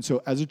meeting. And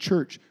so as a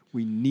church,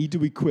 we need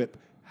to equip.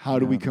 How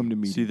do we come to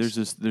meetings? See, there's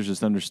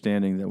this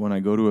understanding that when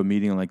I go to a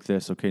meeting like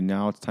this, okay,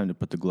 now it's time to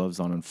put the gloves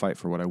on and fight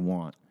for what I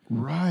want.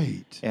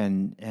 Right.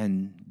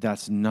 And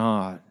that's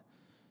not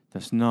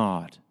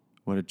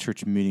what a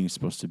church meeting is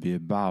supposed to be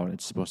about.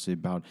 It's supposed to be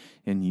about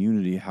in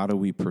unity. How do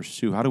we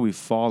pursue? How do we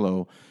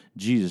follow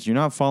Jesus? You're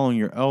not following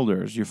your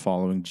elders, you're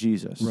following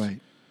Jesus. Right.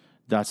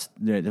 That's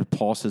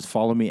Paul says,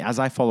 follow me as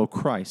I follow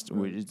Christ.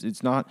 Right.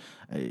 It's not,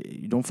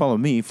 you don't follow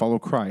me, follow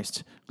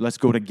Christ. Let's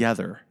go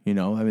together. I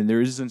mean,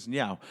 there is,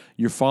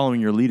 you're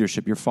following your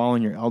leadership, you're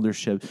following your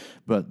eldership,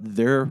 but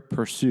their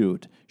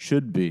pursuit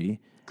should be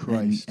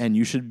Christ. And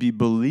you should be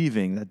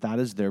believing that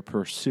is their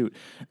pursuit.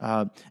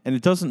 And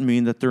it doesn't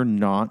mean that they're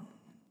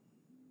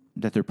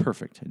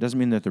perfect. It doesn't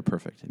mean that they're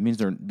perfect. It means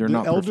they're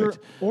not elder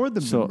perfect. Or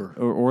the member.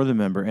 Or the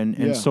member.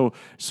 And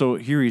so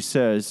here he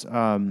says,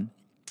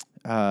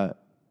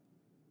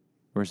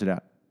 where's it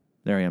at?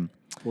 There I am.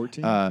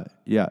 14.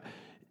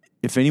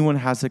 If anyone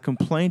has a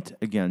complaint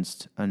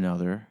against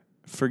another,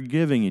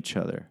 forgiving each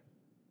other.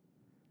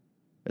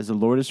 As the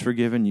Lord has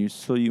forgiven you,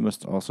 so you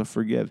must also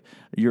forgive.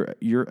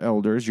 Your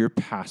elders, your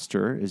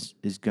pastor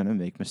is going to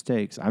make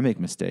mistakes. I make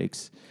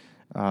mistakes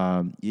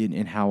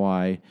in how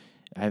I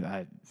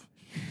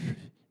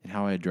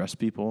address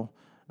people.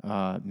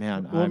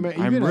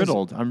 I'm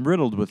riddled. I'm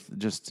riddled with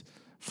just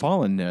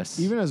fallenness.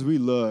 Even as we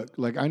look,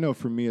 like I know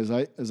for me, as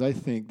I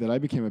think that I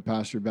became a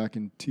pastor back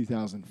in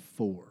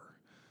 2004,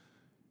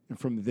 and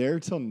from there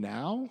till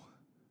now,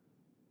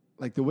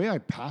 like the way I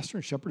pastor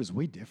and shepherd is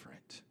way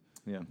different.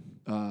 Yeah.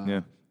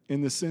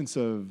 In the sense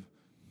of,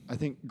 I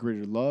think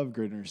greater love,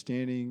 greater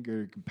understanding,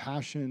 greater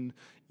compassion,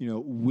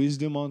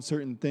 wisdom on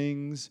certain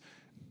things.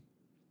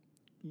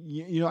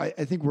 I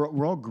think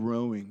we're all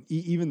growing.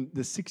 Even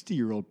the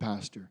 60-year-old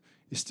pastor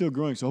is still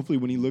growing. So hopefully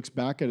when he looks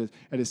back at his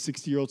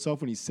 60-year-old self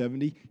when he's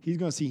 70, he's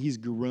going to see he's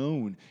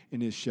grown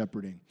in his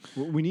shepherding.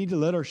 We need to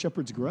let our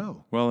shepherds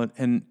grow. Well,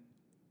 and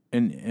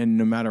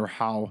no matter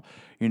how,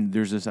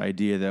 there's this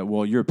idea that,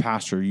 well, you're a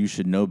pastor, you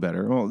should know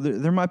better. Well,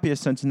 there might be a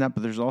sense in that,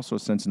 but there's also a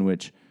sense in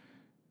which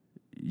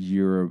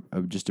you're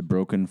just a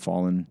broken,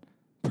 fallen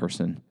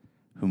person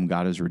whom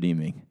God is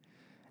redeeming.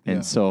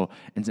 And so,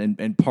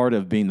 and part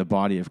of being the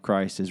body of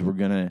Christ is we're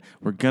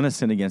gonna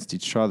sin against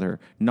each other.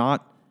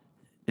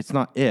 It's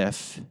not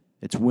if,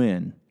 it's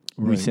when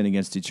we sin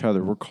against each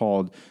other. We're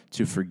called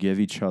to forgive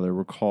each other.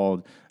 We're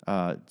called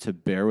to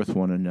bear with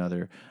one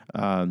another.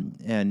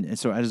 And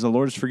so as the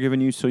Lord has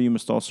forgiven you, so you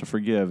must also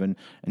forgive. And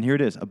here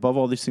it is. Above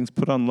all these things,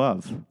 put on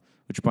love,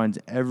 which binds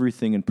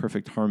everything in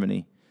perfect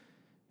harmony.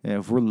 And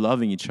if we're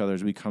loving each other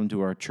as we come to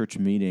our church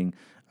meeting,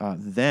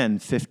 then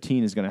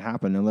 15 is going to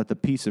happen. And let the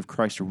peace of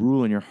Christ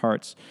rule in your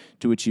hearts,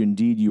 to which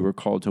you were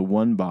called to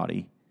one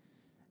body.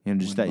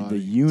 Just that the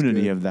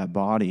unity of that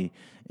body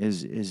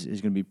is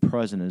going to be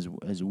present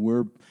as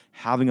we're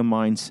having a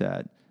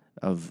mindset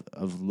of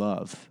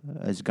love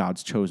as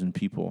God's chosen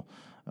people.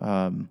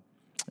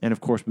 And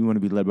of course, we want to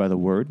be led by the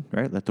Word,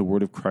 right? Let the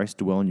Word of Christ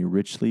dwell in you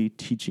richly,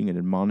 teaching and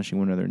admonishing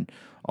one another in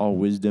all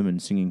wisdom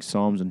and singing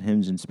psalms and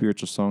hymns and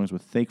spiritual songs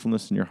with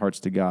thankfulness in your hearts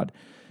to God.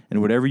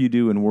 And whatever you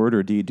do in word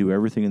or deed, do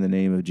everything in the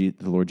name of the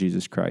Lord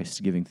Jesus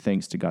Christ, giving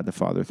thanks to God the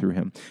Father through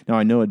him. Now,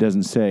 I know it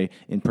doesn't say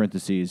in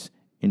parentheses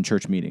in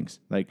church meetings.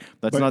 Like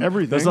that's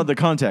not the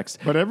context.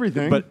 But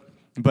everything.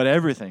 But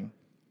everything.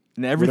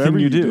 And everything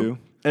you do.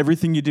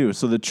 Everything you do.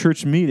 So the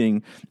church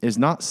meeting is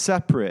not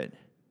separate.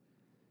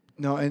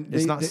 No, and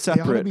it's not they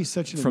separate ought to be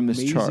such an from this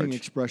amazing charge.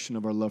 expression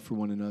of our love for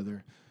one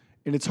another.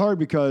 And it's hard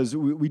because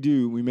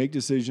we make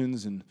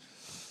decisions, and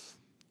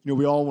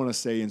we all want to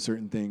say in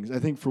certain things. I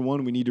think for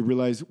one, we need to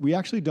realize we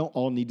actually don't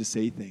all need to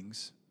say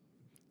things.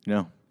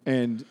 No.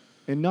 And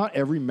not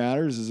every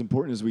matter is as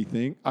important as we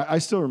think. I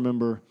still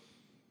remember,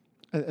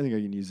 I think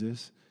I can use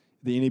this,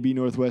 the NAB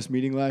Northwest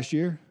meeting last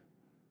year.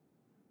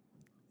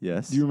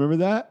 Yes. Do you remember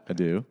that? I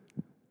do.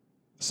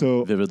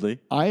 So vividly.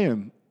 I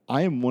am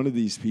one of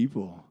these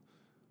people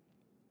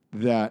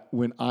that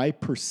when I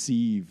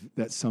perceive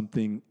that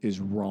something is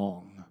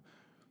wrong,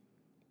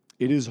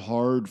 it is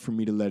hard for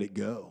me to let it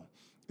go.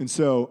 And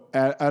so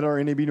at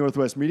our NAB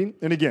Northwest meeting,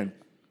 and again,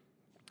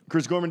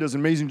 Chris Gorman does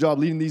an amazing job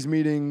leading these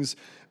meetings,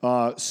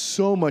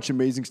 so much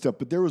amazing stuff.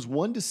 But there was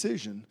one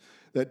decision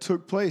that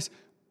took place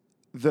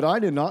that I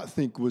did not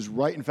think was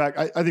right. In fact,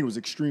 I think it was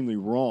extremely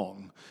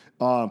wrong.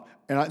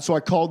 So I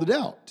called it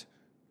out.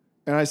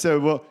 And I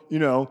said, well,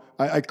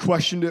 I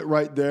questioned it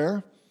right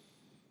there.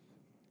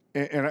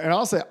 And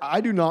I'll say,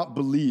 I do not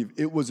believe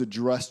it was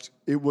addressed.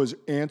 It was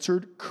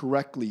answered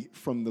correctly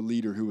from the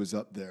leader who was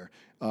up there,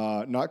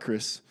 not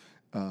Chris.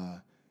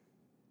 I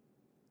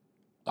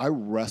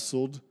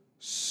wrestled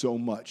so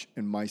much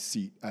in my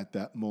seat at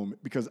that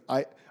moment because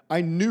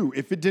I knew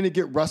if it didn't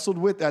get wrestled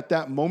with at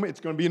that moment, it's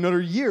going to be another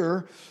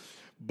year.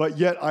 But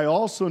yet I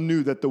also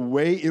knew that the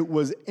way it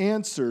was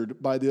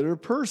answered by the other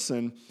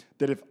person,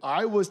 that if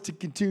I was to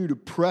continue to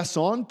press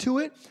on to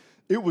it,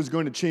 it was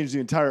going to change the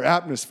entire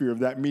atmosphere of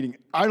that meeting.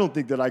 I don't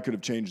think that I could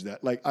have changed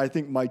that. Like, I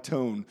think my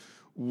tone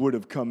would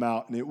have come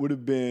out, and it would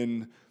have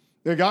been,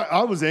 like,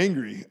 I was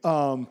angry.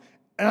 And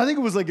I think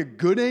it was like a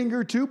good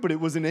anger too, but it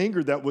was an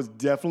anger that was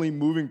definitely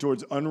moving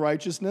towards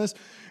unrighteousness.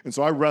 And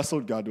so I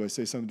wrestled, God, do I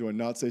say something? Do I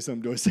not say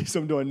something? Do I say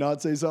something? Do I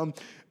not say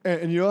something?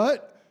 And you know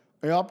what?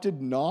 I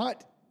opted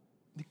not.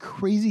 The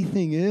crazy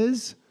thing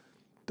is,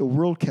 the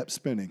world kept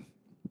spinning.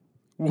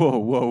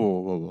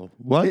 Whoa.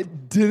 What?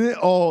 It didn't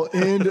all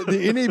end.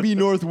 The NAB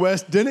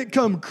Northwest didn't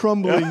come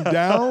crumbling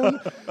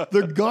down.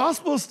 The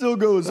gospel still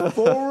goes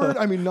forward.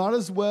 I mean, not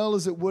as well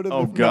as it would have.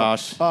 Oh,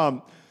 gosh.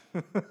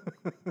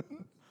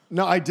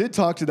 No, I did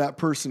talk to that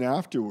person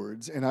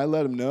afterwards, and I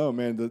let him know,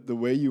 man, the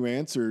way you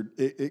answered,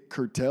 it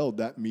curtailed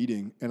that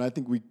meeting. And I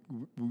think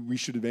we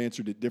should have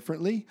answered it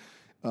differently.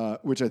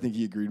 Which I think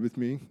he agreed with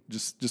me.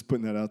 Just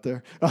putting that out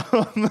there.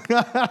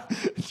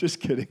 Just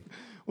kidding.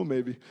 Well,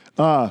 maybe.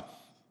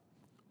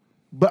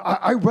 But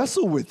I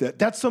wrestle with it.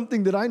 That's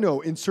something that I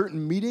know in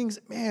certain meetings.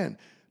 Man,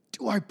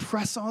 do I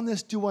press on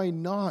this? Do I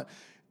not?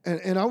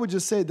 And I would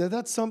just say that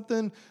that's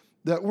something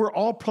that we're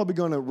all probably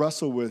going to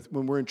wrestle with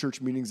when we're in church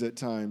meetings at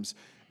times.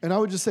 And I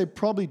would just say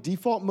probably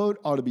default mode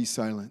ought to be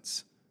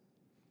silence.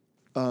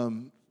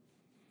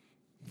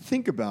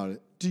 Think about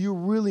it. Do you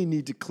really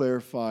need to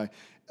clarify?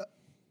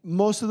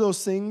 Most of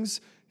those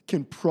things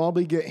can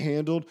probably get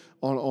handled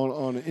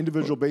on an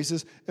individual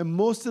basis. And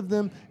most of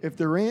them,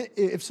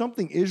 if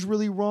something is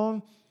really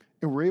wrong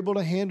and we're able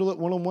to handle it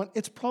one-on-one,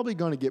 it's probably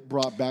going to get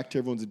brought back to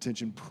everyone's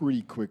attention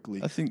pretty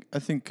quickly. I think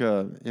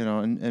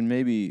and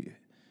maybe,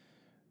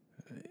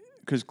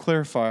 because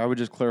I would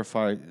just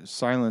clarify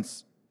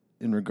silence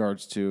in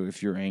regards to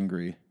if you're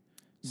angry.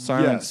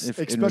 Silence, yes,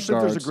 especially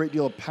if there's a great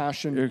deal of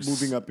passion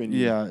moving up in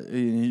you. Yeah,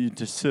 you need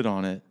to sit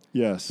on it.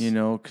 Yes.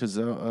 Because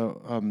a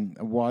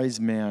wise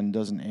man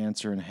doesn't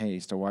answer in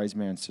haste. A wise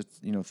man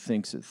sits,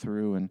 thinks it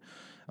through and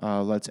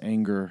lets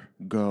anger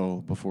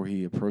go before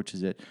he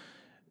approaches it.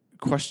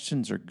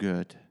 Questions are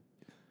good.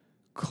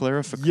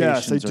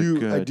 Clarifications are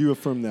good. I do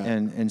affirm that.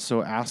 And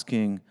so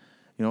asking,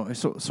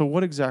 so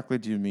what exactly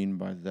do you mean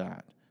by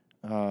that?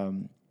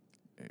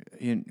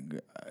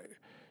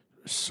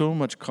 So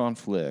much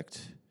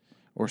conflict.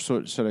 Or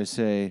so should I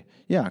say,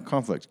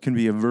 conflict can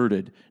be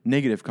averted.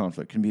 Negative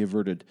conflict can be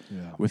averted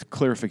with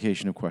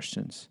clarification of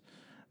questions.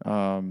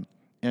 And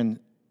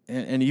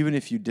even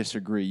if you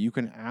disagree, you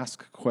can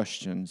ask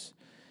questions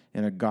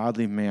in a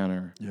godly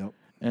manner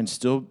and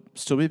still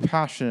be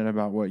passionate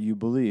about what you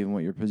believe and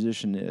what your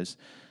position is.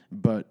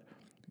 But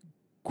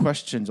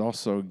questions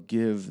also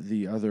give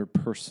the other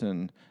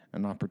person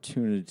an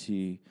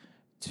opportunity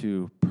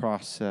to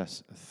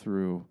process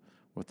through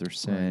what they're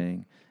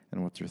saying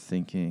and what they're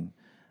thinking.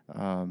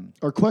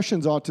 Our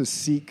questions ought to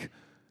seek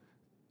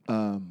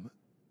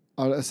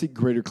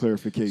greater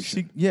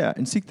clarification.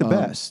 And seek the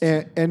best.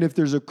 And if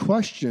there's a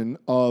question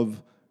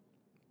of,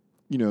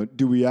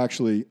 do we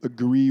actually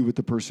agree with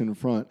the person in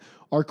front?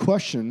 Our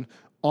question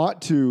ought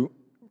to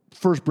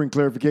first bring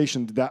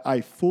clarification that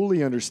I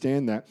fully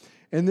understand that.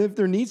 And if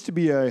there needs to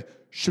be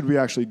should we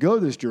actually go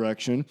this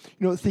direction?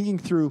 Thinking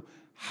through,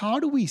 how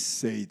do we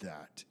say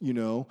that?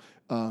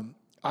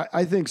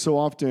 I think so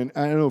often,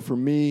 I don't know, for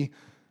me,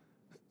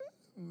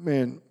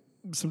 man,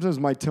 sometimes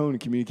my tone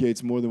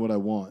communicates more than what I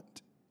want.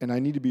 And I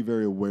need to be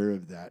very aware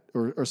of that.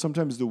 Or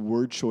sometimes the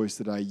word choice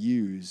that I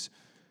use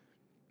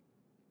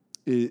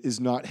is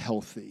not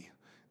healthy.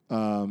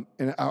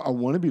 And I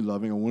want to be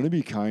loving. I want to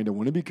be kind. I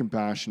want to be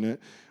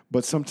compassionate.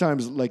 But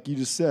sometimes, like you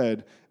just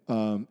said,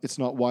 it's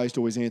not wise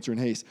to always answer in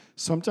haste.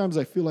 Sometimes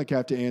I feel like I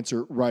have to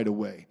answer right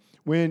away.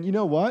 When, you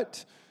know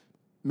what?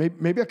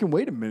 Maybe I can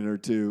wait a minute or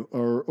two.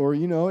 Or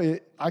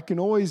I can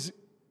always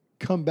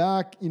come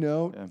back,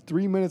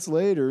 3 minutes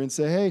later and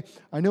say, hey,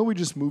 I know we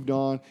just moved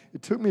on.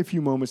 It took me a few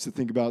moments to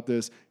think about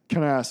this.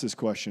 Can I ask this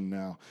question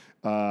now?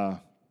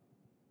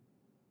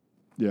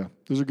 Yeah,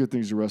 those are good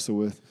things to wrestle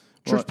with.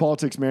 Church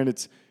politics, man,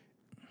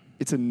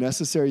 it's a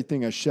necessary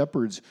thing. As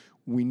shepherds,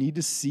 we need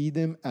to see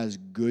them as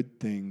good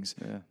things,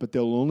 but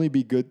they'll only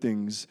be good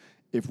things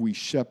if we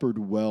shepherd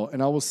well.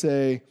 And I will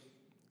say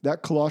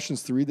that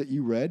Colossians 3 that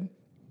you read,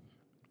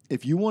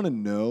 if you want to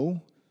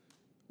know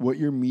what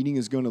your meeting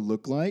is going to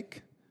look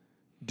like,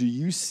 do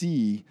you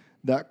see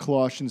that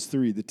Colossians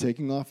 3, the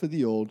taking off of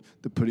the old,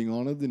 the putting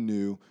on of the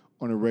new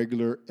on a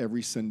regular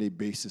every Sunday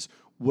basis?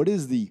 What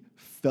is the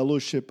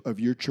fellowship of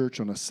your church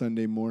on a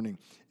Sunday morning?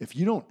 If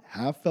you don't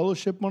have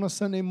fellowship on a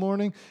Sunday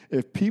morning,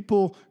 if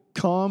people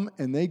come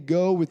and they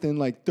go within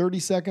like 30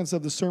 seconds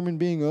of the sermon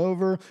being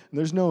over, and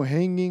there's no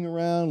hanging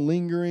around,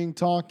 lingering,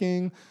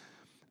 talking,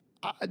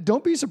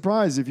 don't be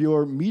surprised if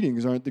your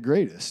meetings aren't the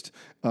greatest.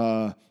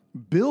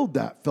 Build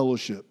that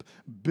fellowship.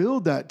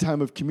 Build that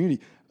time of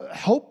community.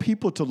 Help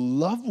people to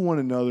love one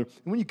another.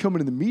 And when you come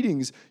into the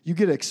meetings, you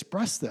get to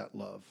express that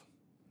love.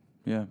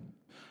 Yeah.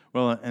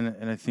 Well,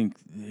 and I think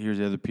here's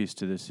the other piece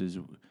to this is,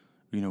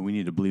 we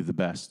need to believe the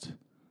best.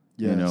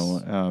 Yes.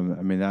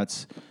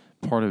 That's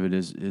part of it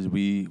is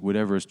we,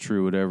 whatever is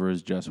true, whatever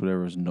is just,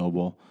 whatever is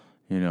noble,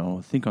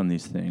 think on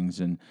these things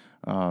and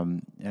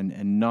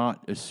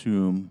not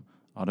assume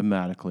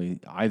automatically,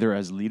 either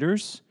as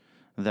leaders,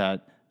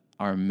 that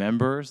our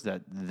members,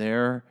 that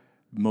their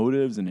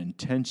motives and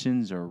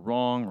intentions are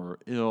wrong or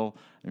ill.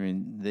 I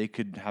mean, they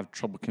could have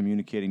trouble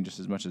communicating just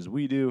as much as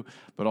we do,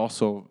 but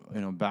also,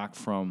 back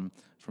from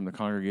the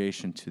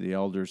congregation to the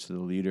elders to the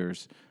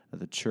leaders of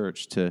the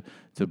church to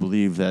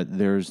believe that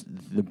there's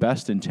the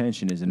best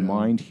intention is in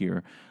mind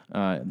here,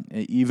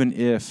 even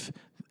if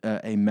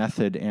a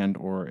method and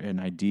or an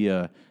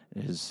idea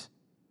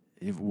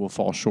it will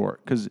fall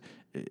short, because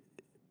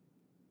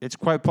it's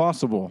quite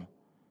possible,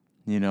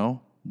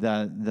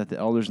 that the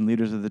elders and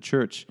leaders of the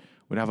church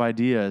would have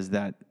ideas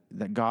that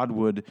God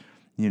would,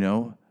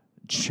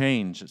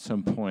 change at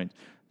some point.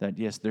 That,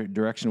 yes, their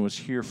direction was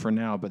here for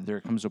now, but there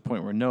comes a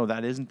point where, no,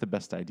 that isn't the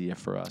best idea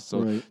for us.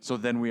 So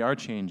then we are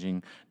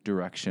changing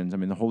directions. I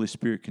mean, the Holy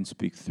Spirit can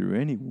speak through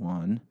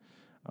anyone,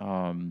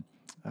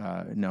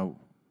 now,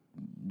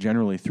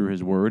 generally through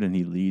His Word, and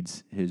He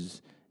leads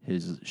His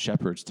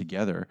shepherds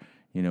together,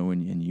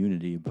 in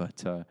unity.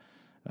 But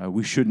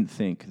we shouldn't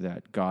think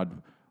that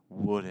God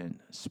wouldn't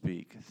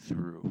speak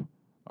through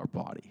our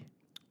body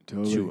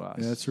to us. Yeah,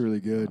 that's really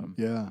good.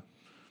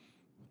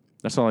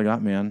 That's all I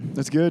got, man.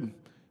 That's good.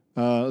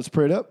 Let's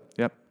pray it up.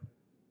 Yep.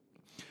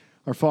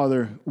 Our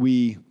Father,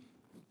 we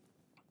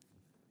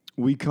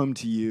come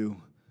to you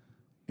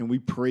and we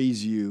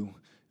praise you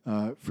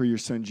for your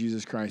Son,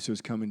 Jesus Christ, who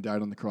has come and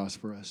died on the cross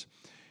for us.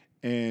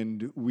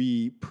 And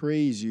we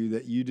praise you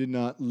that you did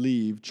not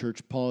leave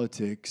church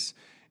politics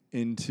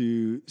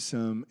into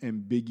some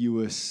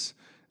ambiguous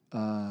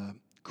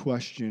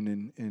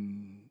question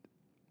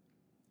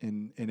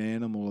and an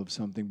animal of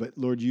something. But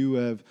Lord,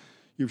 you've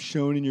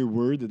shown in your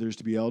word that there's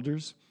to be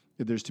elders,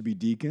 that there's to be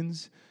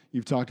deacons.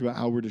 You've talked about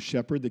how we're to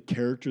shepherd, the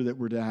character that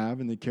we're to have,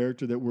 and the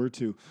character that we're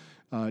to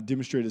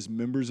demonstrate as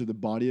members of the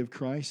body of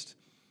Christ.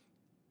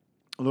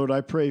 Lord,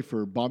 I pray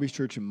for Bobby's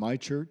church and my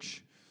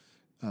church.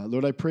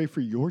 Lord, I pray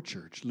for your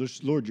church.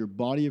 Lord, your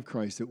body of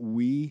Christ, that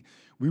we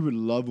would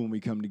love when we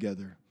come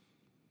together,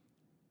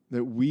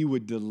 that we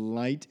would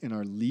delight in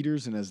our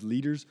leaders, and as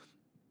leaders,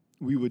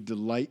 we would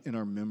delight in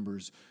our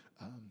members.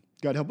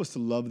 God, help us to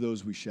love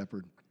those we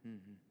shepherd.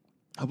 Mm-hmm.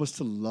 Help us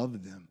to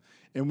love them.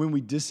 And when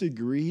we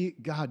disagree,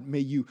 God,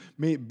 may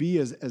it be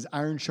as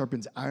iron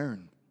sharpens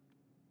iron.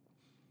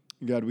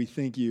 God, we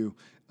thank you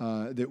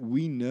that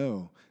we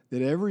know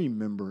that every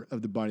member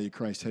of the body of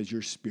Christ has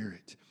your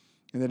Spirit,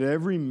 and that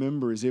every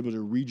member is able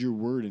to read your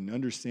word and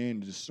understand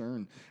and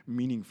discern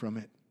meaning from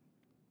it.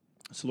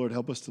 So, Lord,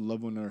 help us to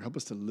love one another. Help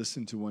us to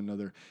listen to one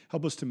another.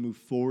 Help us to move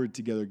forward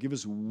together. Give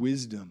us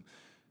wisdom.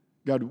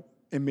 God,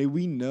 and may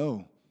we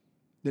know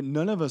that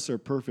none of us are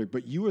perfect,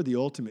 but you are the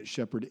ultimate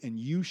shepherd, and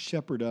you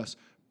shepherd us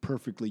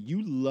perfectly.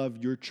 You love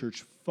your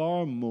church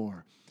far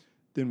more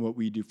than what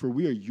we do, for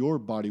we are your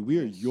body. We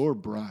are your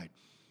bride.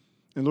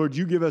 And Lord,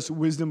 you give us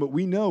wisdom, but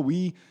we know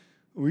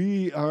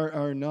we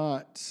are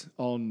not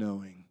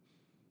all-knowing.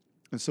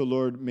 And so,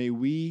 Lord, may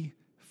we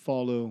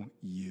follow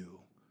you.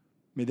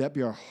 May that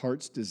be our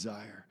heart's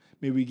desire.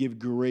 May we give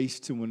grace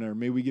to one another.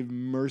 May we give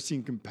mercy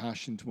and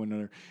compassion to one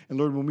another. And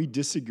Lord, when we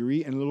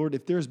disagree, and Lord,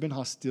 if there has been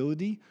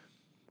hostility,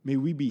 may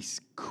we be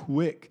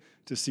quick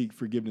to seek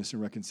forgiveness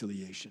and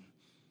reconciliation.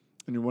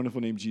 In your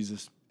wonderful name,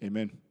 Jesus,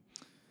 amen.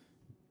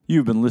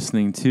 You've been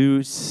listening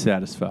to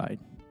Satisfied.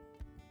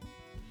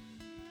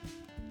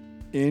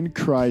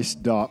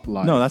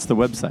 InChrist.life. No, that's the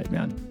website,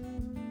 man.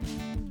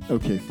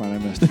 Okay, fine. I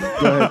messed it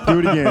up. Go ahead. Do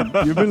it again.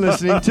 You've been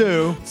listening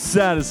to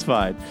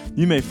Satisfied.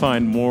 You may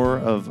find more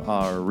of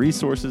our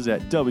resources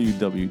at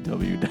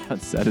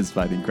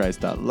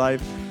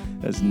www.satisfiedinChrist.life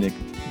as Nick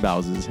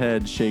bows his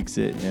head, shakes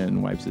it,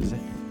 and wipes his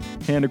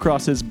hand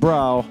across his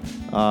brow.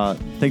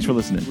 Thanks for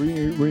listening. Were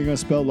you going to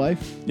spell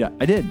life? Yeah,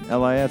 I did.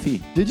 Life.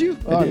 Did you?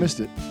 Oh, I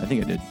missed it. I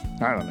think I did.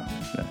 I don't know.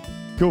 Yeah.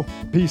 Cool.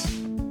 Peace.